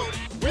road.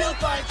 We'll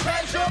find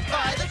treasure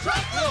by the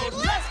truckload.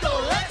 Let's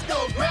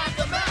go, grab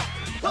the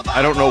map.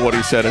 I don't know what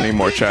he said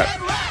anymore, chat.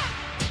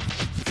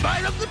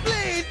 Fire up the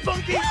blade,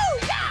 Funky.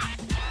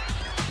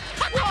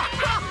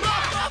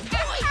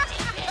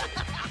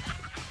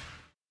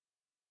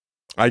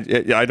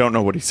 I don't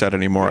know what he said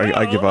anymore.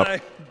 I give up.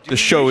 The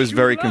show is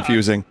very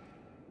confusing.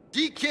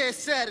 DK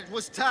said it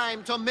was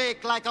time to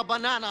make like a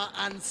banana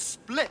and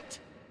split.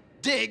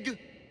 Dig?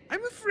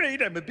 I'm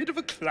afraid I'm a bit of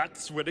a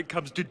klutz when it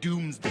comes to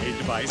doomsday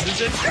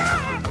devices and...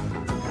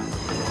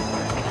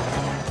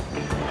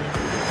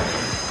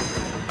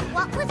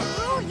 What was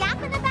Rule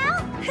yapping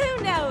about?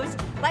 Who knows?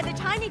 By the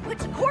time he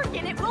puts a cork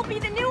in it, we'll be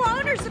the new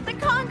owners of the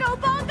Congo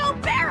Bongo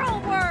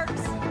Barrel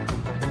Works.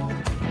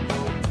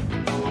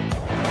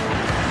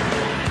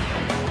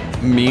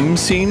 Meme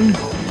scene?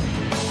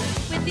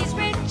 With these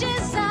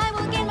riches, I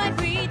will gain my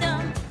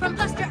freedom from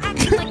Bluster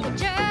acting like a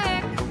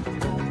jerk.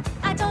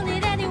 I don't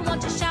need anyone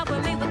to shower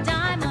me with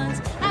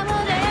diamonds. I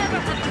won't ever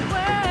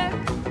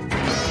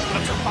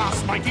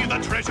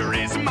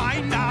is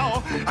mine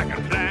now. I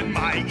can plan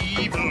my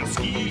evil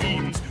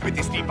schemes. With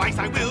this device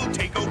I will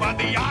take over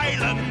the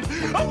island.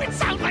 Oh, it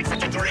sounds like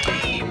such a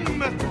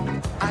dream!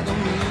 I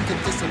don't mean to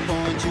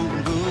disappoint you,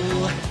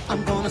 boo.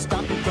 I'm gonna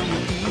stop you from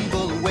your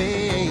evil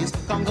ways.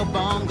 Congo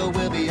Bongo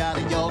will be out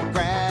of your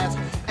grasp.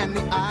 And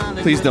the island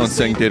Please don't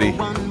sing Diddy.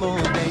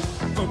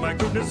 Oh my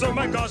goodness, oh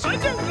my gosh, I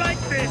don't like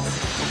this!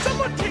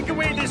 Someone take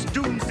away this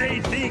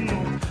doomsday thing!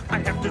 I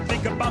have to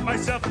think about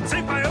myself and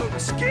save my own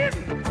skin!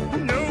 Who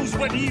knows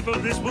what evil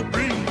this will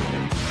bring?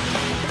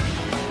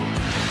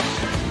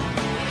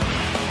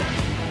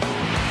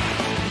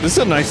 This is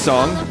a nice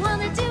song. All I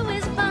wanna do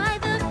is buy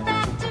the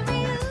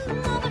factory,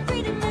 all the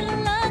freedom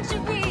and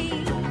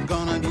luxury.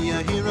 Gonna be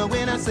a hero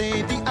when I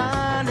save the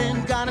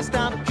island. Gotta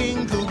stop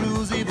King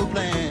Kuru's evil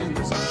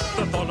plans.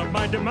 The thought of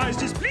my demise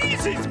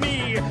displeases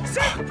me!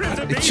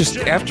 Self-preservation! It's just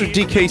after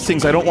DK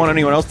sings, I don't want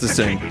anyone else to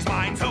sing. He's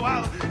mine, so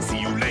I'll see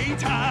you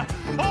later!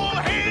 All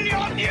hail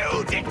your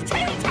new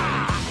dictator!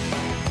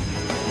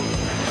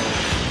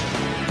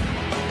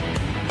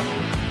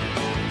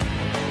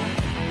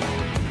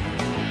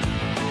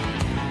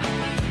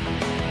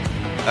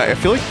 I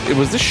feel like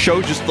was this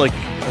show just like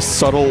a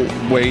subtle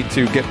way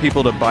to get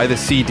people to buy the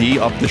CD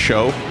of the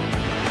show?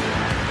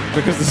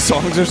 Because the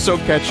songs are so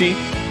catchy.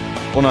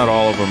 Well, not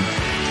all of them.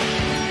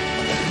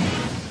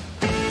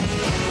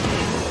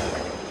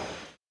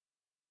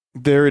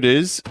 There it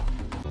is.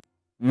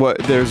 What?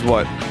 There's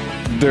what?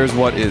 There's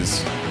what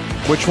is.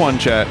 Which one,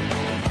 chat?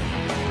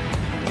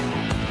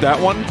 That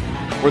one?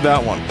 Or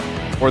that one?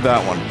 Or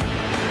that one?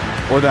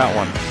 Or that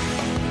one?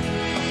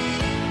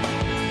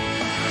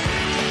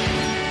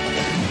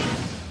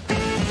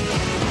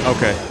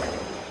 Okay.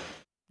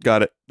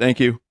 Got it. Thank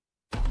you.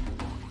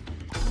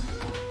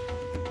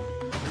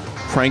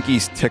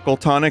 Cranky's Tickle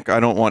Tonic? I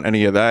don't want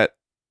any of that.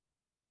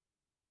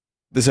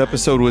 This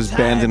episode was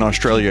banned in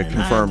Australia,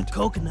 confirmed.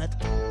 Coconut.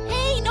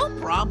 Hey, no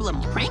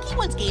problem. Cranky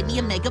once gave me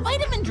a mega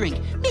vitamin drink.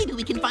 Maybe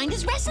we can find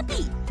his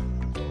recipe.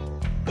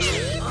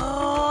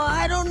 Oh,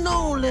 I don't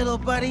know, little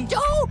buddy.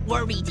 Don't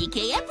worry,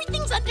 DK.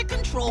 Everything's under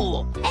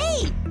control.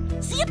 Hey,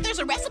 see if there's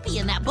a recipe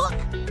in that book.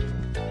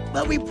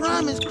 But we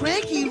promised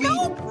Cranky we...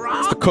 No problem.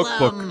 It's the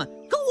cookbook.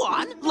 Go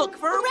on, look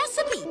for a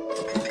recipe.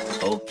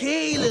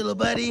 Okay, little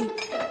buddy.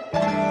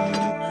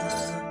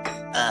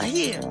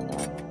 Here.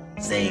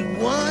 Say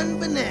 1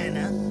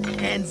 banana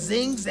and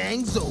zing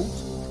zang zote.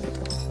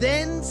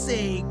 Then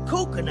say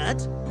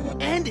coconut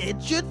and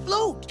it should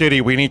float.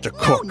 Diddy, we need to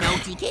cook. No,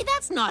 DK,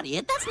 that's not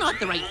it. That's not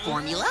the right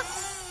formula.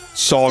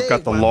 Saul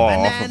got the law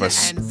off of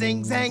us. And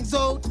zing zang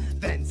zote.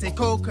 Then say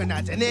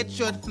coconut and it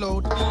should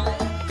float.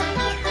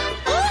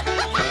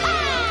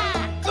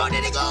 Go,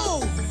 Diddy,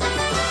 go!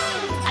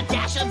 A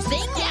dash of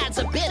zing adds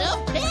a bit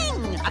of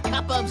ping. A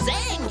cup of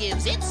zang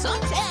gives it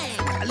some tang.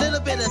 A little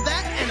bit of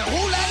that and a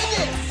whole lot of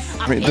this.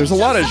 I mean, there's a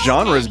lot of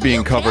genres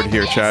being covered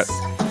here, chat. Say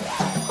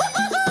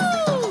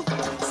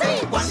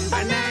 1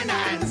 banana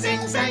and zing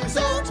zang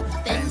zote.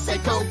 Then say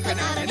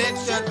coconut and it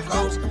should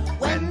float.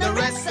 When the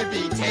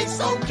recipe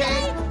tastes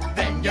okay,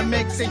 then you're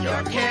mixing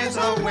your cares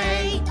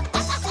away.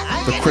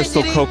 The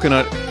crystal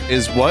coconut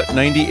is what?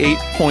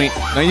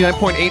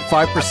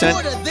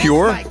 99.85%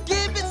 pure?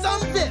 Give it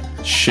some zip.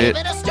 Shit.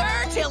 Give it a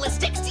stir till it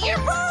sticks to your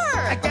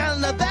fur. A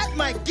gallon of that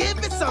might give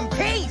it some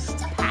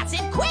taste. Pass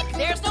it quick,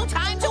 there's no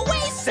time to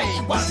waste. Say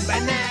 1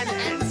 banana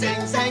and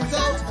zing zang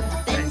zote.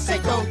 Then say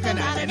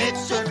coconut and it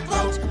should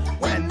float.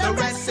 When the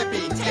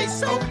recipe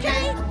tastes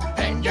okay,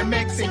 then you're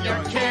mixing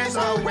your cares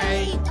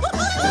away.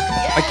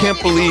 I can't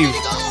believe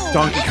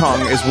Donkey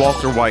Kong is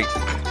Walter White.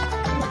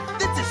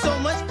 This is so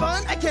much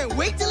fun, I can't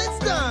wait till it's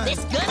done.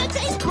 It's gonna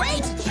taste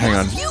great. Hang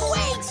on. You wait.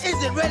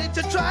 Is it ready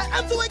to try?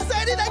 I'm so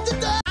excited I could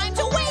die. Time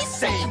to waste.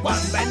 Say 1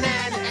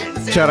 banana and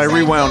zing Chat, I zang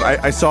rewound. zote.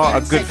 I saw a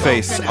Then good say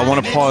face. I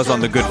want to coconut pause and on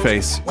the it good should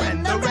face. float.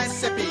 When the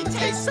recipe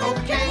tastes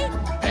okay,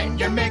 then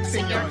you're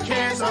mixing your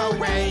cares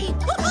away.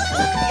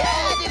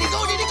 Yeah, Diddy,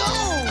 go, Diddy,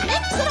 go.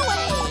 Mix it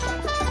away.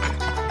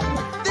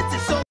 This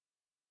is so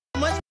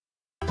much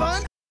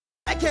fun,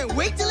 I can't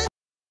wait till it's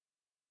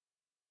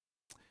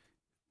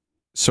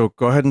So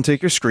go ahead and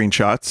take your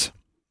screenshots.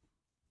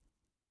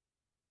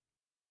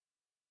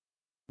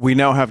 We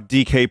now have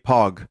DK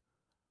Pog.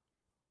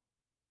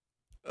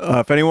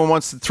 If anyone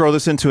wants to throw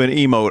this into an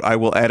emote, I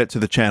will add it to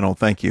the channel.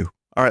 Thank you.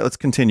 All right, let's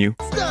continue.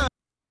 done.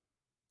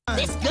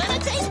 It's gonna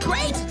taste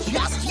great.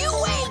 Just you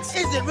wait.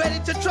 Is it ready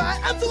to try?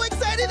 I'm so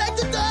excited I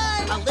could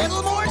die. A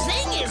little more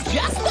zing is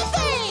just the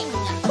thing.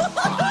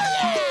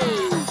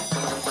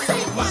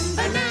 Say 1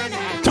 banana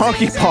and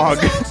Donkey zing zang Pog.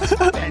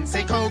 zote. Then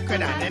say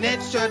coconut and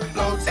it should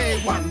float. Say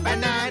 1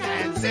 banana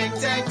and zing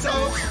zang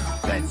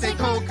zote. Then say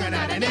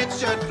coconut and it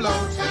should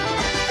float.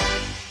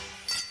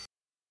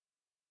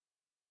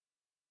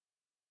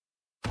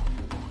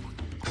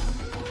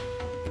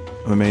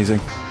 Amazing.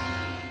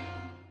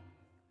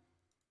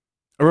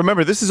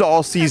 Remember, this is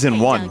all season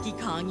Okay, 1. Donkey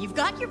Kong, you've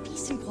got your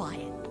peace and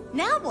quiet.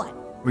 Now what?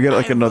 We got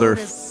like I another wrote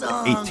a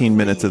song 18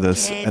 minutes of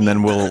this, and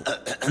then we'll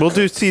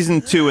do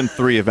season 2 and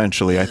 3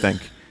 eventually, I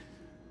think.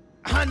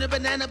 100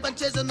 banana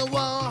bunches on the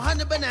wall,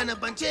 100 banana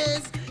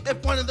bunches.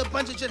 If one of the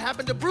bunches should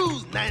happen to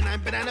bruise,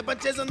 99 banana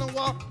bunches on the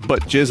wall.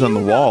 But jizz on the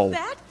wall.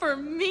 That for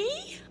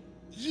me?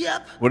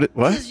 Yep. What?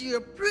 Because you're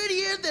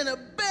prettier than a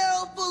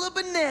barrel full of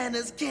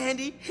bananas,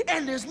 Candy.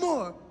 And there's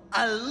more.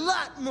 A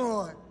lot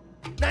more.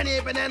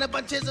 98 banana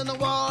bunches on the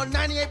wall,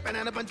 98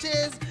 banana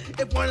bunches.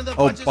 If one of the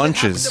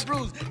bunches should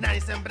happen to bruise,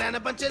 97 banana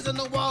bunches on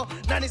the wall,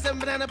 97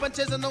 banana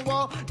bunches on the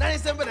wall,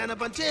 97 banana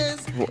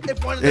bunches.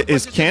 If one of the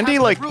is Candy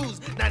like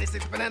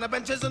 96 banana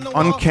bunches on the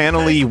wall,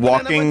 uncannily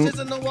walking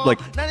like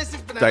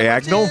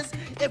diagonal?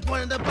 If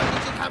one of the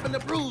bunches should happen to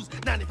bruise,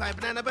 95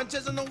 banana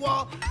bunches on the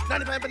wall,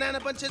 95 banana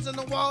bunches on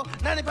the wall,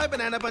 95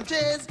 banana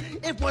bunches.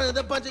 If one of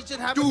the bunches should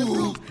happen to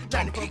bruise,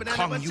 94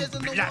 banana bunches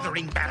on the wall,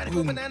 blathering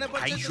baboon.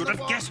 I should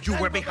have guessed you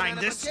were behind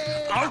this.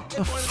 Out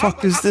The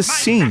fuck is this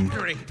scene?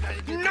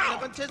 now!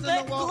 But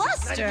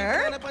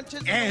Bluster?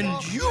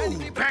 And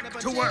you back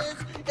to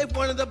work. If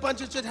one of the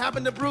bunches should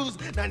happen to bruise,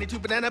 92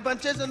 banana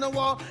bunches on the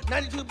wall,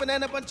 92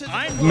 banana bunches.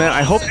 Man,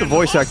 I hope the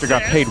voice actor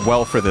got paid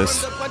well for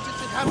this.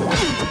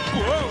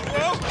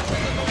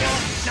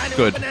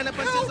 Good. Banana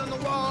bunches on the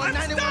wall,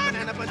 91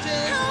 banana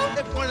bunches.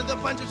 If one of the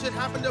bunches should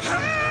happen to bruise,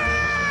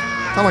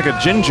 Sound like a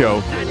Jinjo.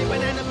 90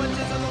 banana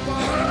bunches on the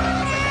wall.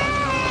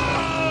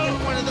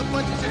 If one of the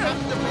bunches should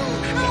happen to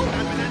bruise,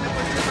 99 banana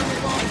bunches on the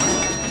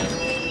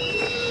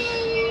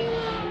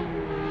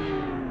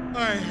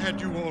wall. I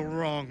had you all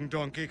wrong,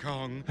 Donkey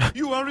Kong.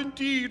 You are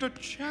indeed a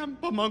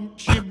champ among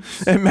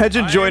chimps.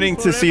 Imagine joining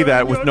to see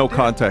that with no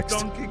context.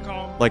 Donkey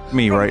Kong. Like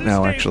me right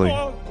now, actually.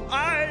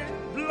 I,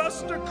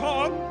 Bluster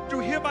Kong, do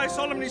hereby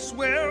solemnly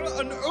swear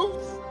an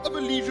oath of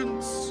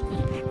allegiance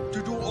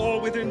to do all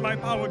within my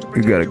power to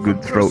protect got a you good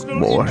from throat, personal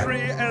boy.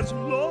 injury as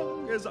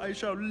long as I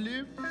shall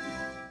live.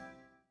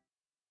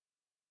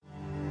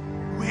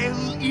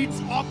 Well,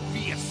 it's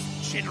obvious,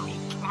 General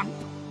Clump,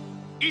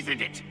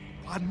 isn't it?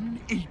 One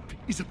ape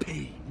is a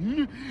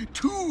pain,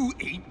 two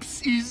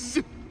apes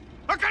is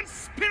a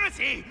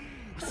conspiracy,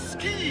 a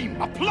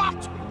scheme, a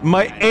plot.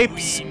 My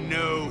apes We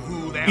know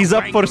who they're is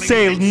up for wrangling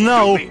sale against,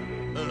 now.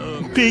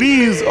 don't we?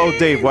 Please. Oh,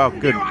 Dave. Wow.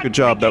 Good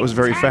job. That was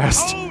very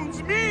fast.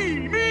 Holds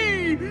me.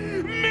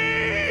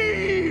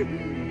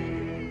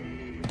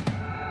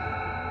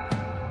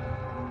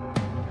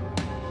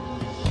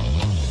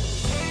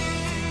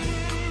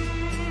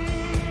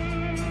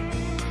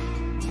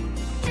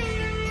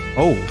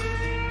 Oh.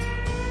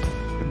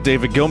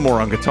 David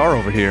Gilmour on guitar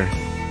over here.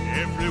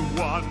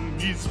 Everyone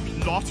is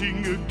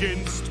plotting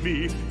against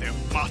me. They're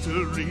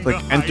muttering Like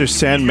behind Enter me,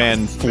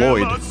 Sandman a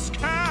Floyd.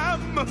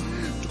 scam.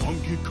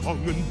 Donkey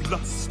Kong and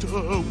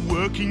Bluster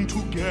working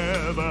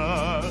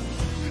together.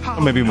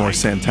 Or maybe more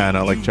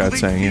Santana, like Chad's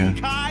saying, yeah.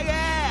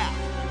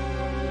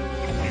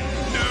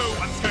 No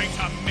one's going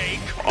to make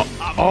a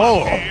Oh.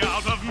 monkey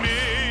out of me.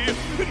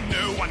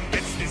 No one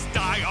gets this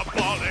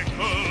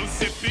diabolical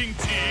sipping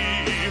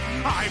tea.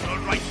 I'm a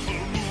rightful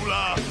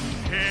ruler.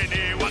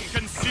 Anyone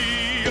can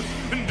see.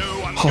 No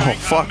one's Oh, going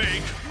fuck. to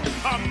make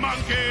a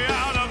monkey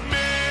out of me.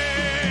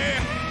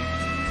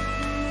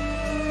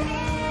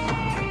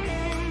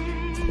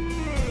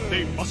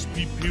 They must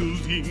be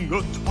building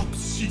a top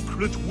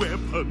secret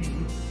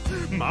weapon,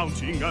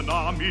 mounting an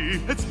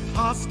army as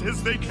fast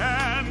as they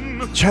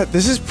can. Chad,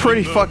 this is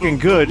pretty fucking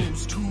good.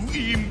 Those two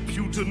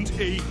impudent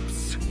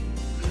apes.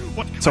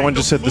 What Someone kind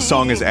just of said the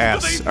song is fool do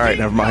ass. they All right, think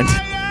never mind.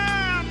 I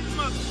am?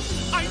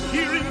 I'm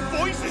hearing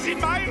voices in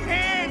my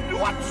head.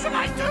 What should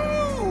I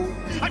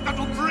do? I've got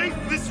to break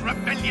this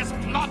rebellious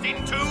plot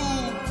in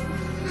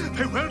two.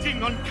 They're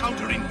working on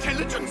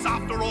counterintelligence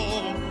after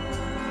all.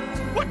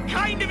 What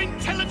kind of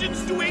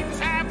intelligence do apes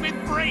have with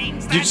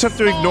brains? You just have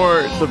to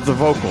ignore the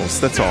vocals.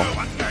 That's all. No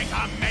one's going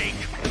to make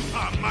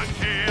a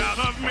monkey out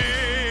of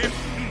me.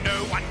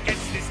 No one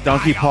gets this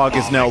Donkey Pog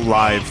is now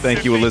live.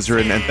 Thank you,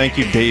 Alizarin, and thank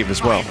you, Dave,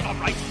 as well. I'm a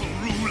rightful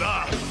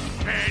ruler.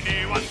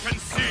 Anyone can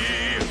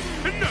see.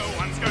 No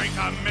one's going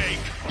to make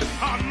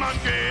a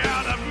monkey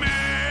out of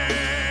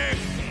me.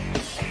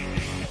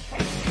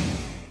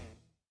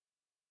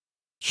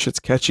 Shit's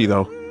catchy,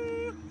 though.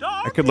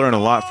 I could learn a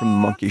lot from the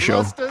Monkey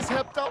Show. Bluster's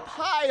hepped up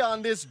high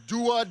on this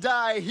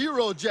do-or-die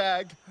hero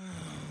jag.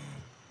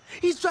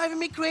 He's driving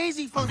me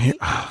crazy, Funky.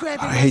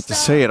 I hate to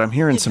say it, I'm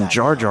hearing some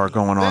Jar Jar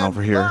going on Then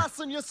over here.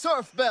 fasten your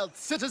surf belt,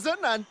 citizen,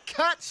 and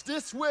catch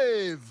this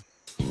wave.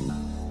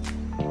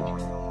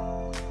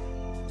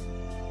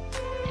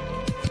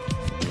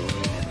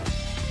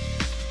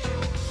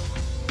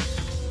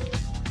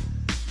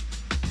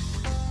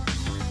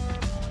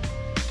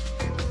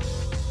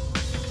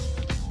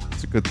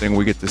 It's a good thing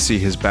we get to see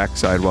his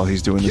backside while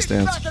he's doing this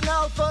dance. Kick back and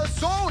alpha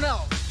zone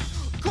out.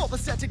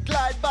 Copacetic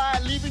glide by,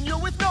 leaving you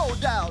with no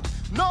doubt.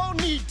 No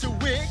need to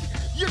wig.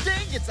 You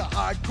dig? It's a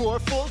hardcore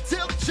full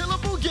tilt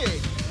chillable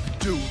gig.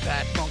 Do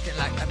that monkey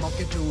like that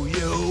monkey do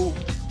you.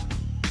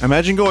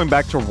 Imagine going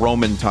back to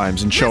Roman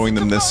times and showing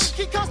them this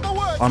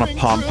on a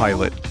Palm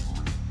Pilot.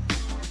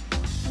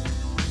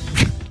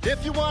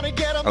 If you want to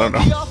get a I don't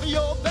monkey know. off of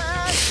your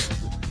back,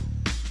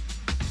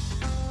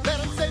 let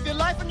him save your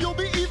life and you'll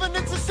be even.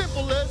 It's as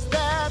simple as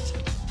that.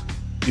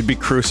 You'd be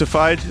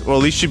crucified? Well,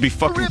 at least you'd be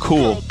fucking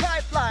cool.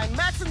 Pipeline,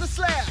 Max in the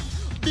slab.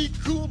 Be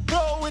cool,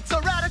 bro, it's a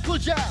radical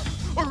jam.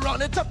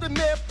 Run it up in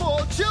there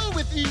for chill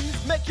with ease.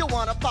 Make you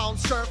wanna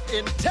bounce surf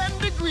in 10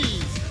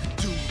 degrees.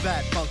 Do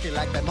that monkey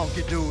like that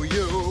monkey do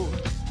you.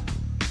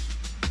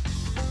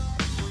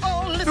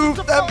 Oh, do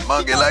that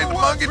monkey like the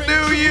monkey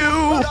do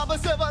you.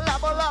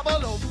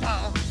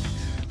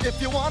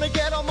 If you wanna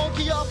get a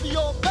monkey off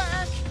your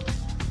back,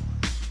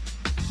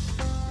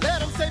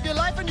 let him save your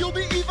life and you'll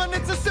be even.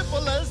 It's as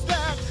simple as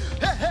that.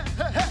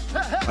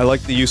 I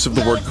like the use of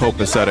the word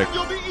copacetic.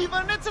 You'll be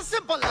even. It's as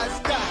simple as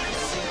that.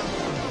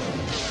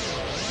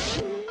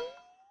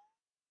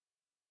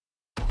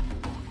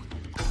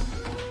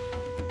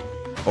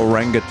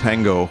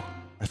 Orangutango.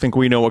 I think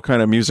we know what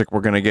kind of music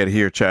we're gonna get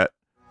here, chat.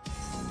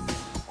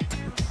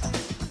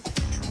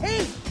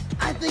 Hey,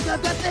 I think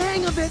I've got the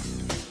hang of it.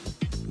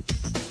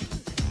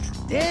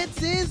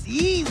 Dancing's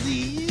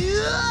easy.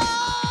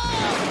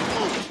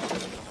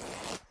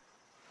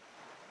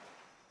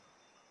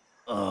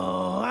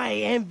 Oh,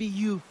 I envy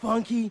you,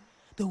 Funky.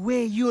 The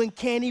way you and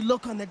Candy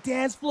look on the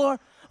dance floor.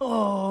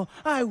 Oh,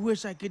 I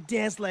wish I could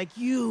dance like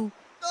you.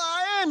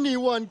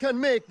 Anyone can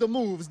make the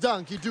moves,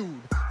 Donkey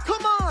Dude.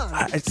 Come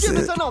on, give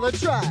us another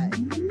try.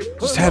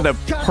 Just had a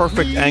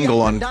perfect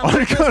angle on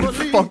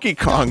Funky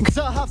Kong.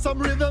 To have some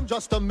rhythm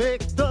just to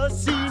make the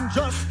scene.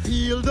 Just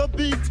feel the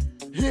beat.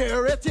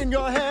 Hear it in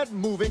your head,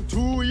 moving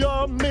to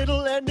your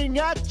middle, ending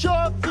at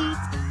your feet.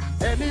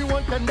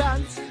 Anyone can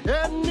dance,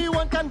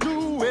 anyone can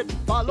do it.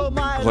 Follow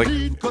my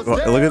lead, 'cause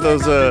look at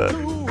those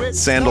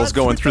sandals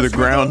going through the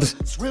ground.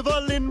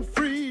 Swiveling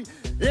free.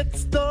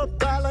 It's the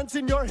balance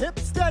in your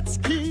hips that's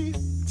key.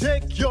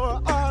 Take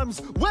your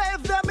arms,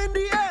 wave them in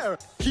the air.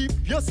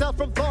 Keep yourself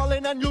from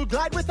falling and you'll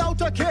glide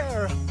without a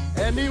care.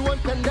 Anyone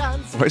can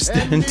dance. Why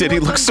did he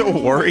look so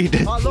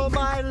worried? Follow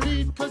my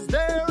lead, 'cause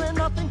there ain't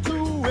nothing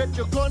to it.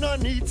 You're gonna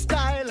need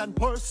style and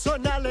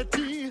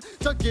personality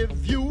to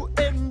give you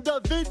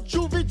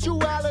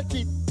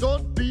individuality.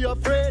 Don't be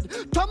afraid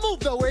to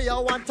move the way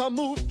you want to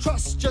move.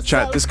 Trust yourself.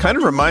 Chat, this kind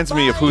of reminds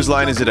me of Whose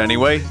Line Is It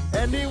Anyway?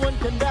 Anyone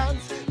can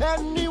dance,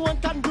 anyone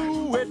can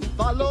do it.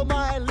 Follow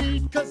my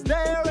lead, 'cause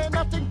there ain't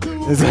nothing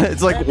to it.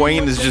 It's like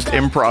Wayne is just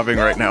improvising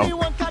right now.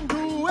 Anyone can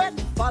do it.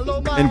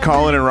 Follow my And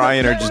Colin and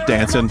Ryan are just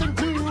dancing.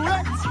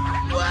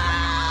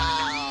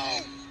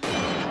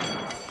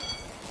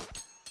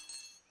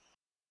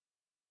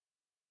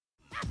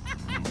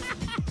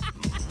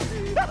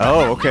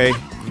 Oh, okay.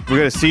 We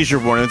got a seizure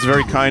warning. It's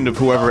very kind of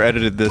whoever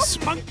edited this.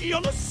 Monkey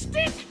on a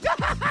stick.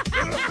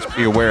 Just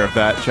be aware of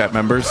that, chat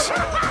members.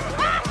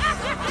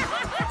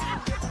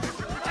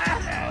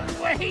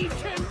 Way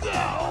to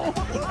go.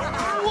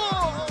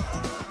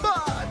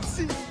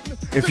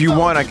 If you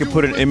want, I could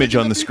put an image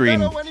on the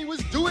screen. When he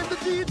was doing the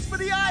deeds for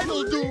the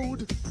idol,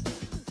 dude.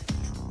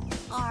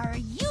 Are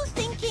you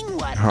thinking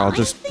what I'll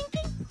just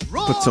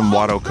put some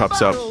Watto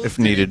cups up if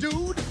needed.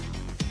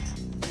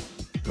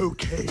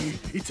 Okay,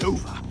 it's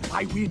over.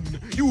 I win.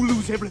 You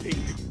lose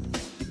everything,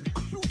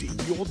 including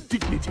your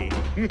dignity.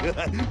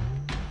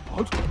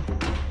 What?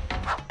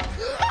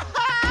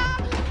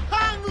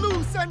 Hang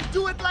loose and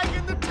do it like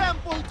in the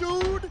temple,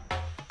 dude.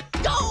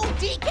 Go,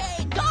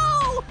 DK,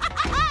 go!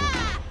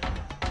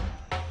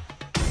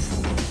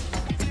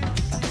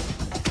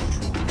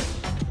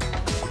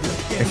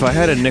 If I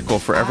had a nickel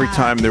for every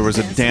time there was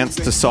a Dance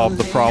to Solve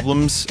the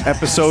Problems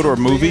episode or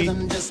movie,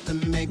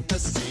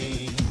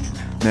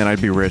 man,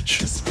 I'd be rich.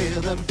 Just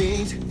feel the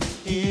beat,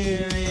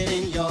 hear it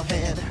in your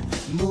head,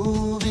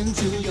 move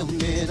into your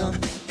middle,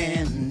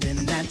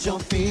 ending at your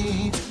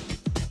feet.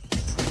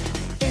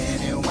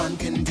 Anyone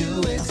can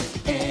do it,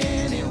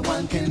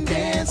 anyone can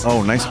dance.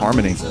 Oh, nice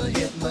harmony. To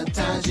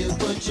hypnotize you,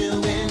 put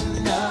you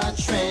in a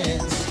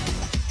trance.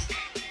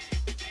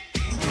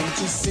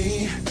 Can't you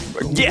see?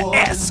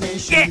 Yes!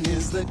 Coordination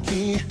is the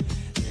key.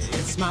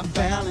 It's my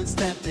balance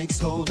that takes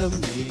hold of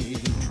me.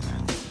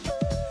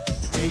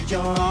 Take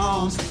your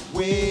arms,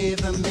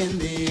 wave them in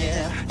the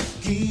air.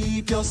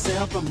 Keep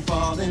yourself from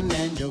falling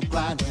and you'll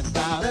glide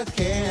without a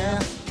care.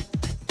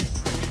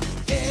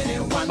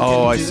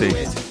 Oh, I see.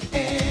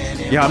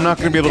 Yeah, I'm not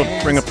going to be able to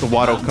bring up the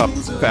Watto cup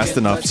fast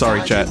enough.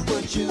 Sorry, chat.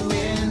 Put you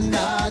in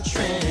a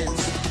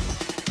trance.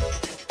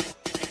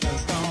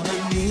 You're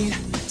gonna need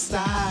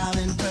style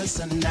and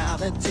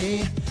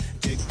personality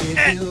to give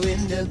you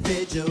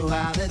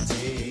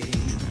individuality.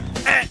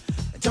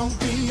 Don't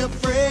be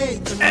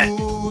afraid to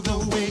move the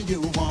way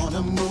you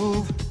wanna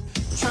move.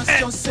 Trust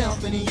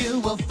yourself and you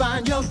will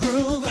find your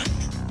groove.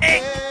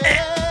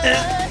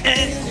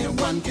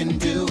 Anyone can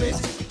do it,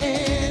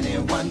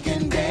 anyone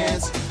can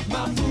dance.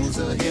 My moves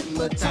will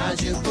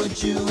hypnotize you,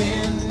 put you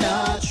in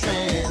a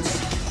trance.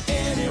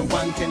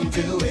 Anyone can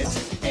do it,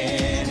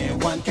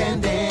 anyone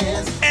can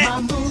dance. My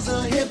moves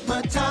will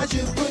hypnotize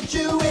you, put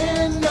you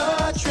in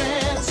a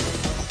trance.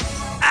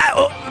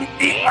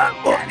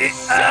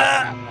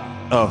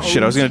 Oh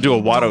shit, I was gonna do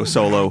a Watto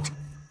solo.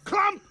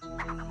 Clump!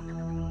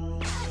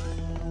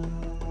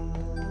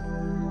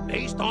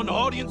 Based on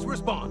audience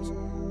response,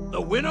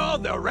 the winner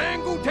of the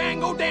Rango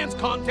Tango Dance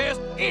Contest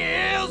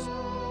is...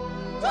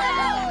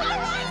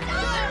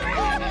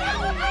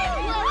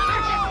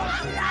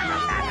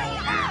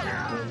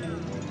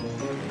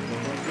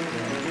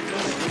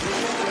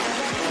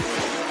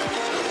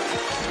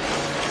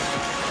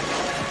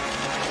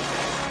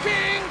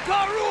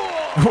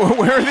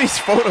 Where are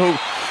these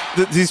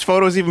these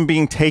photos even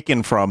being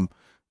taken from?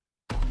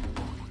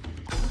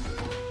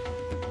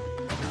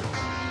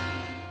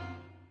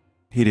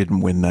 He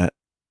didn't win that.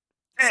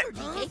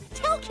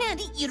 Tell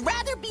Candy you'd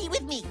rather be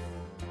with me.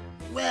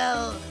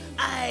 Well,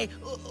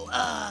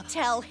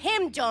 Tell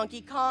him,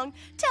 Donkey Kong.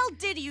 Tell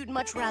Diddy you'd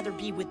much rather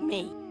be with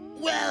me.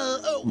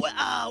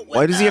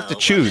 Why does he have to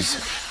choose?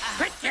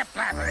 Quit your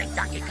blabbering,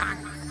 Donkey Kong.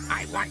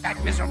 I want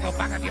that miserable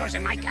bug of yours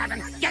in my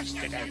cabin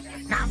yesterday.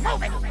 Now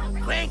move it.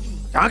 Cranky.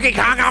 Donkey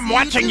Kong, I'm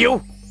watching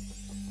you.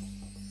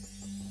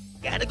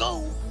 Gotta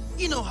go.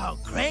 You know how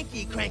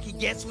cranky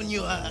gets when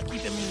you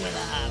keeping me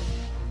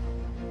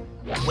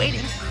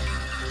waiting.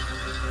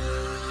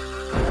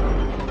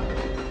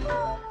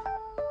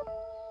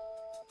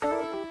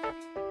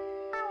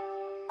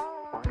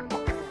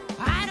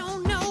 I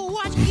don't know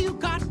what you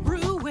got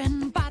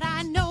brewing, but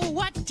I know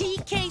what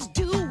DK's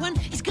doing.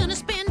 He's gonna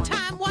spend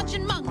time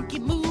watching monkey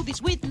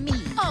movies with me.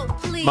 Oh,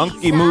 please.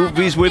 Monkey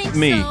movies with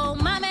me. So.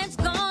 My man's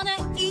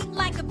gonna eat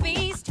like a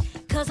beast,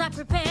 'cause I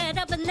prepared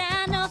a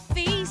banana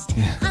feast.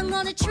 I'm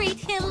gonna treat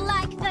him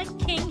like the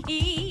king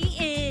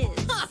he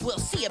is. Huh, we'll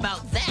see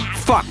about that.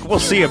 Fuck, we'll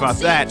see about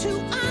that. To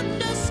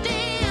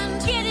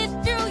understand. Get it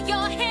through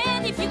your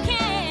head if you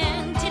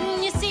can.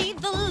 Didn't you see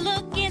the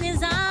look in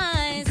his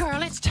eyes?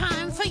 Girl, it's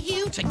time for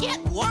you to get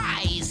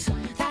wise.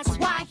 That's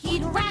why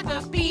he'd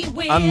rather be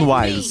with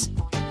Unwise. me.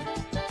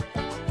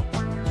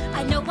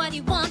 I know what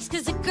he wants,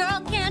 'cause a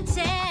girl can't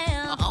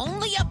tell.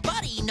 Only a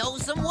buddy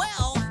knows him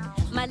well.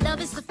 My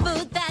love is the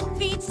food that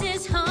feeds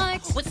his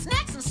heart. With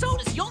snacks and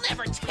sodas, you'll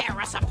never tear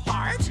us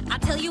apart. I'll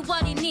tell you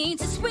what he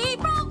needs, a sweet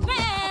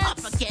romance.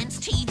 Up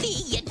against TV,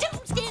 you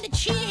don't stand a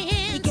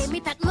chance. He gave me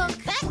that look.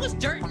 That was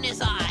dirt in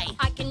his eye.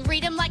 I can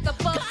read him like a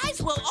book.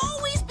 Guys will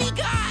always be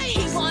guys.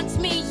 He wants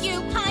me,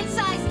 you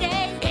pint-sized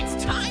egg.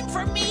 It's time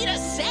for me to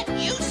set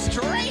you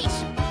straight.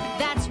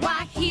 That's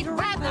why he'd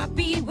rather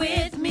be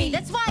with me.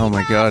 That's why Oh he'd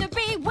my rather God.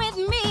 be with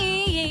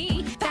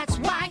me. That's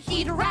why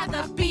he'd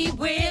rather be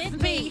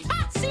with me.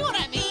 Ha, see what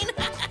I mean?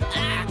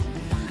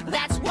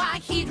 That's why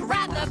he'd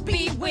rather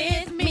be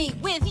with me.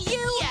 With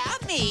you?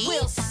 Yeah, me.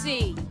 We'll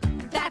see.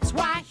 That's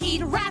why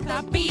he'd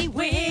rather be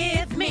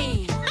with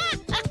me.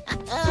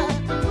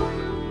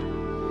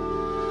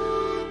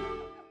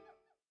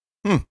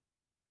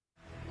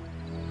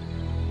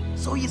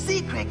 So you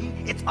see, Cranky,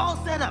 it's all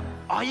set up.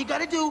 All you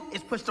gotta do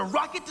is push the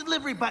rocket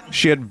delivery button.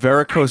 She had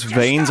varicose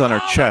veins on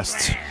her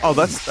chest. Oh,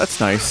 that's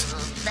nice.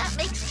 That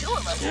makes two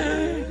of us.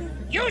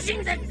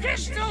 Using the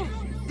crystal.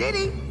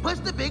 Diddy, push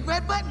the big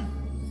red button.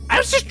 I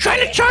was just trying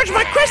to charge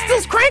my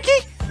crystals,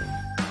 Cranky!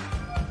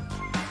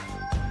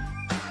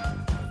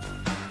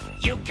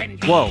 You can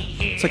be Whoa,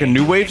 here, it's like a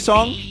new wave you can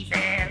song? be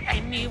there,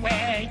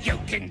 anywhere you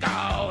can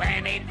go,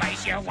 any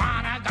place you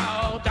wanna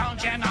go,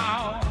 don't you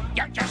know?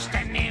 You're just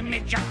an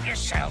image of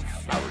yourself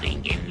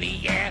floating in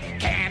the air.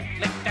 Can't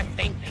lift a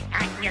thing,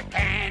 and you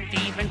can't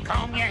even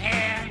comb your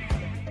hair.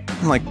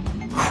 Like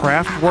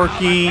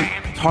Kraftwerky,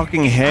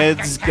 Talking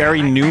Heads,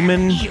 Gary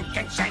Newman. You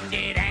can send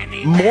it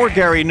anywhere, More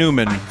Gary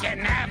Newman. but you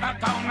never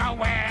go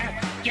nowhere.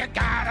 You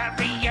gotta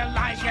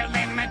realize your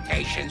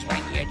limitations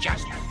when you're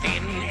just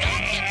thin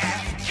air.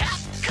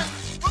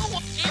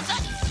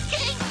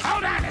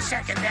 Hold on a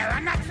second there,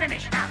 I'm not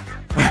finished now.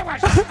 Where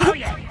was I? Oh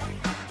yeah.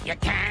 You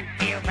can't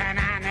peel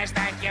bananas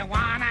that you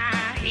wanna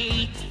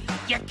eat.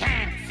 You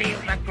can't feel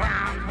the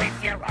ground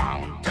with your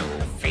own 2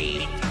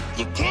 feet.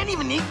 You can't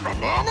even eat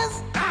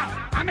bananas?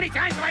 Oh, how many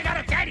times do I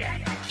gotta tell you?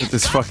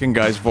 This fucking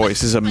guy's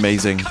voice is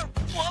amazing. A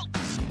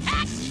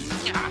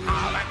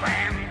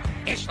hologram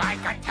is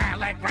like a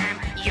telegram.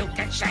 You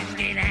can send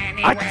it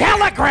anywhere. A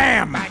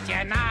telegram! But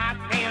you're not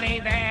really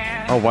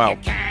there. Oh, wow. You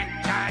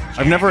can't touch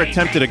I've never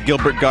anything. attempted a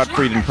Gilbert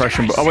Gottfried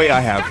impression, but oh wait,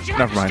 I have. Don't you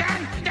Never mind.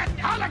 understand that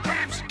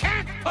holograms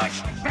can't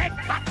push red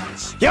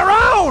buttons? Your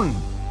own!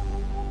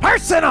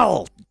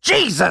 Personal!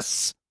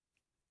 Jesus!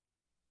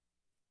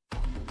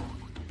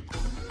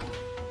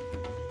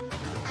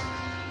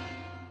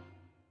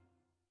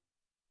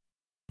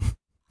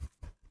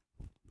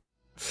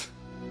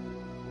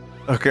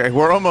 Okay,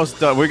 we're almost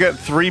done. We got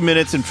 3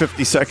 minutes and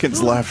 50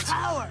 seconds left.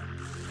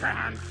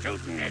 Crown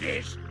shooting it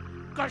is,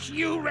 'cause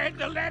you read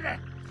the letter.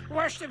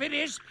 Worst of it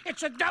is,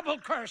 it's a double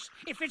curse.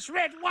 If it's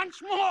read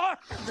once more...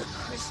 The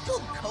crystal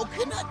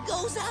coconut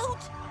goes out?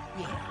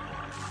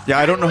 Yeah,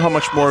 I don't know how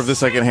much more of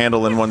this I can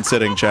handle in one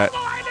sitting, chat.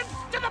 Island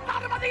to the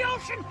bottom of the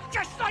ocean,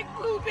 just like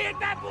Bluebeard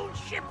Baboon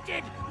ship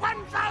did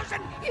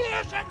 1,000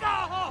 years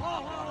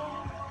ago.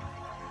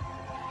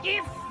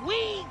 If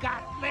we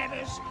got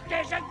letters,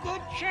 there's a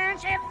good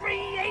chance every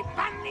ape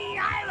on the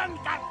island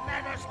got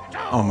letters too.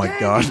 Oh my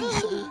god.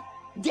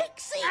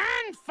 Dixie!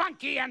 And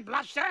Funky and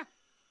Bluster.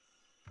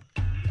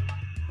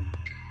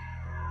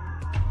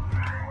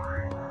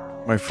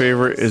 My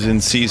favorite is in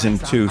season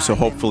 2, so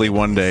hopefully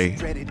one day.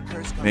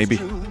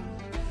 Maybe.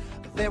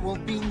 there will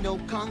be no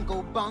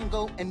Congo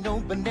bongo and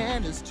no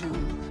bananas too.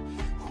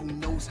 Who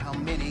knows how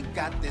many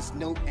got this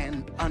note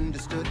and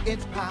understood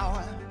its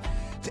power?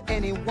 To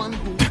anyone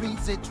who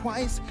reads it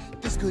twice,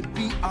 this could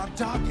be our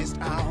darkest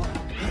hour.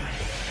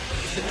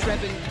 It's a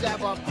trebbin'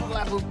 dabba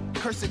blaboo,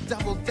 cursed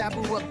double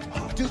daboo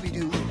up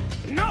doobie-doo.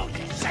 No,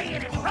 you're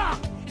saying it wrong.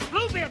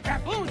 Bluebeard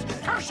Baboon's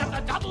curse of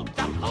the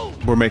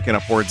Doubloon. We're making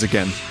up words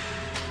again.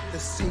 The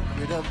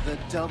secret of the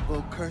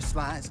double curse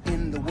lies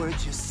in the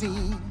words you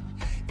see.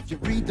 If you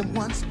read them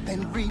once,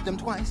 then read them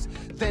twice,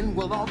 then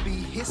we'll all be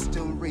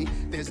history.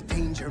 There's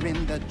danger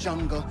in the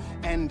jungle,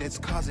 and it's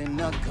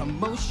causing a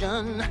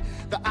commotion.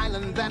 The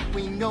island that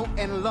we know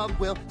and love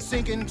will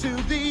sink into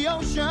the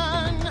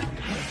ocean.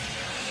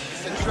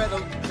 It's a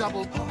treadle,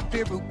 double,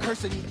 biru,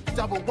 cursing,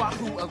 double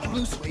wahoo of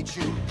blue suede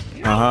shoe.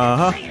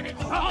 No, saying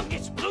it wrong.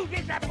 It's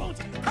Bluebeard Baboon's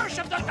curse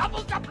of the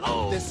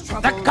Doubloon.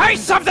 The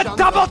curse of the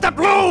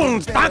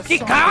Doubloon, Donkey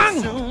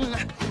Kong!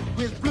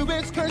 With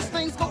Bluebeard's curse,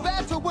 things go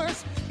bad to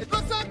worse. It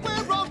looks like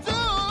we're all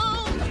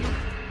doomed.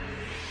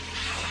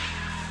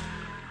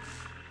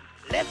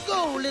 Let's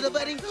go, little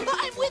buddy.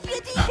 I'm with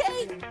you,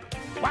 DK.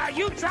 While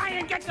you try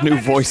and get the New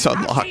letters, voice I'll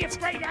unlocked. see if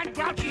Great Aunt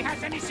Grouchy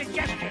has any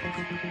suggestions.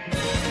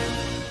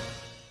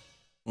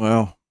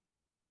 Well.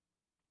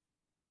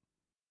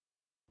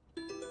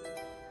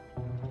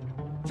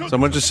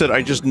 Someone just said,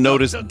 I just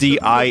noticed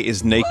D.I.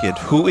 is naked.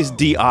 Who is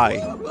D.I.?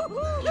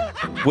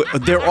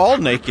 They're all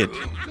naked.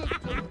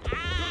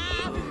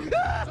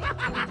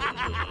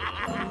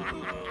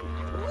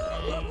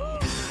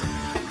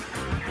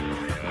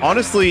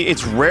 Honestly,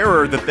 it's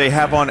rarer that they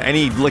have on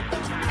any, like,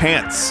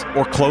 pants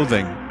or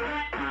clothing.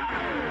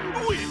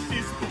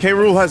 K.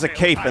 Rool has a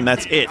cape, and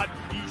that's it.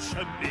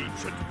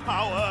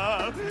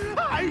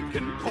 I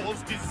can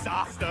cause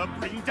disaster,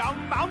 bring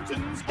down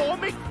mountains, or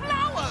make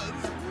flowers.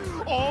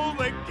 All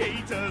the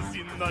gators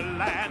in the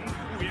land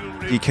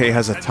will DK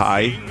has a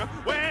tie.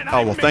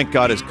 Oh, well, thank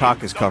God his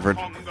cock is covered.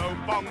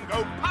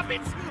 bongo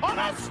puppets on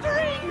a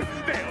string.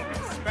 They'll be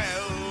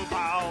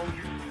spellbound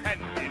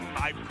and in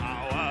my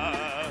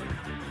power.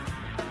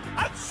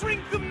 I'll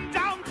shrink them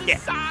down to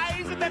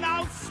size, and then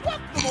I'll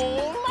swap them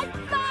all like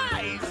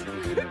flies.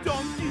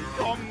 Donkey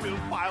Kong will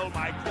file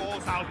my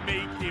claws, I'll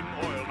make him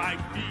oil my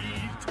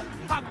feet.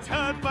 I'll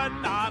turn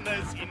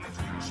bananas into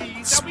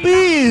cheese.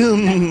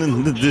 Spin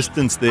in the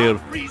distance there.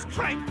 Freeze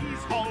Cranky's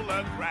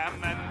hologram,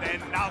 and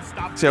then I'll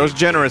stop. See, I was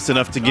generous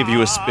enough to give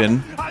you a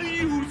spin.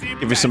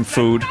 Give you some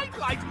food.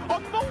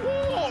 On the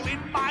wall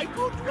in my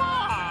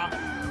boudoir.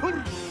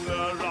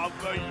 Ruler of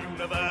the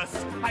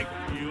universe, I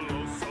feel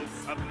oh so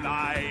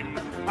sublime.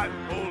 I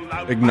pull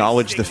out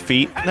Acknowledge the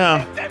feet?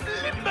 No. them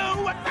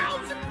limbo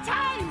 1,000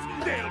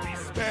 times. They'll be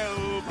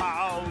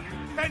spellbound.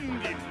 And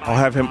in my I'll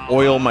have him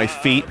oil my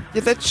feet.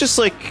 Yeah, that's just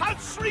like I'll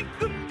shrink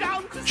them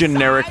down to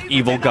generic size,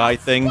 evil and guy I'll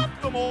thing.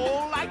 swap them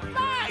all like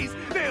flies.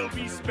 They'll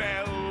be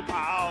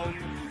spellbound.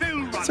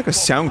 They'll It's like a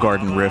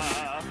Soundgarden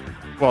riff.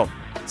 Well,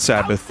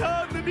 Sabbath.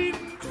 turn them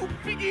into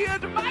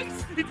big-eared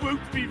mice. It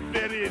won't be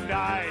very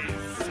nice.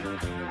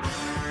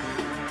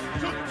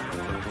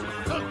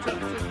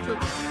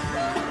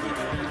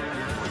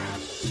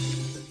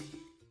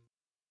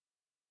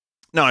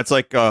 No, it's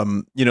like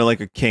you know,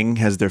 like a king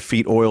has their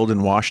feet oiled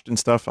and washed and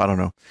stuff. I don't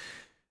know.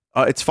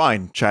 It's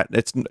fine, chat.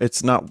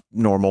 It's not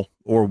normal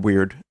or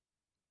weird.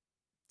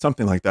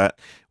 Something like that.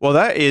 Well,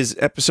 that is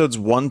episodes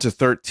 1 to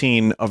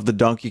 13 of the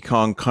Donkey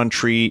Kong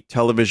Country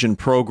television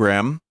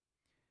program.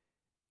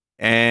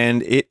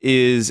 And it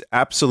is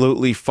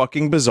absolutely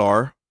fucking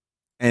bizarre.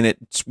 And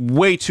it's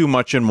way too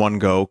much in one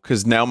go,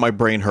 because now my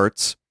brain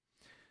hurts.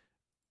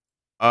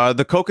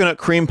 The coconut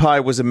cream pie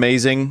was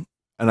amazing.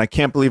 And I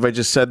can't believe I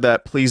just said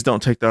that. Please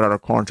don't take that out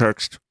of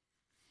context.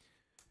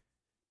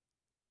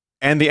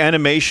 And the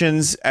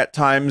animations at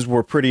times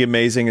were pretty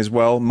amazing as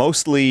well.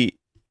 Mostly,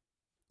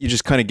 you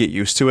just kind of get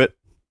used to it.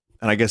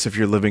 And I guess if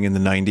you're living in the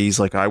 90s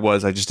like I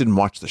was, I just didn't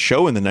watch the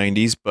show in the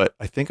 90s, but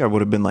I think I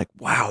would have been like,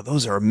 wow,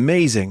 those are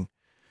amazing.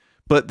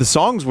 But the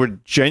songs were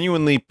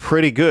genuinely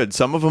pretty good.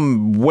 Some of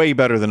them way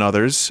better than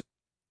others.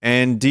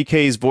 And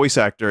DK's voice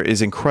actor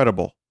is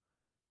incredible.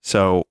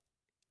 So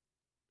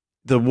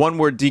the one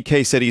where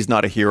DK said he's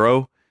not a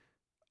hero,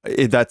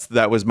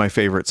 that was my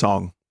favorite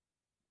song.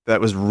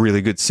 That was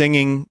really good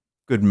singing,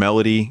 good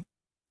melody.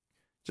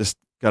 Just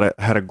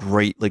had a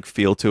great like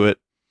feel to it.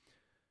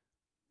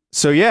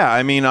 So yeah,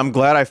 I mean, I'm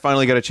glad I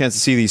finally got a chance to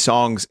see these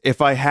songs.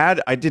 If I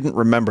had, I didn't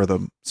remember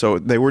them. So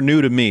they were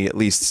new to me, at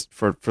least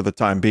for the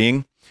time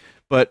being.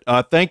 But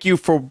thank you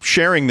for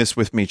sharing this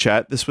with me,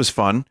 chat. This was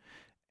fun.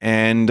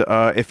 And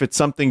if it's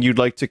something you'd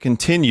like to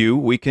continue,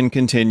 we can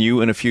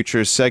continue in a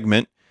future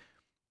segment.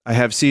 I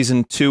have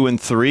season 2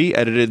 and 3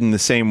 edited in the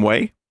same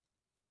way.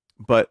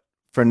 But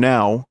for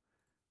now,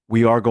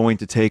 we are going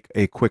to take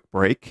a quick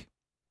break.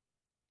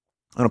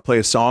 I'm going to play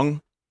a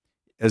song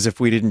as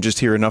if we didn't just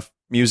hear enough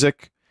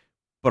music.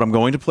 But I'm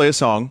going to play a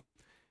song.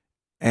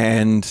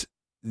 And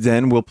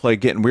then we'll play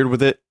Getting Weird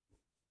With It.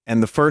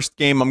 And the first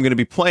game I'm going to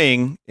be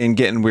playing in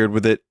Getting Weird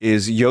With It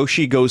is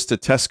Yoshi Goes to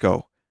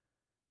Tesco.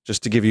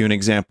 Just to give you an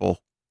example.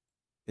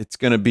 It's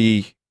going to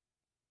be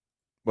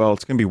Well,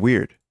 it's going to be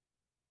weird.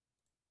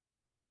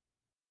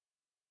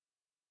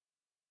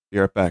 Be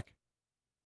right back.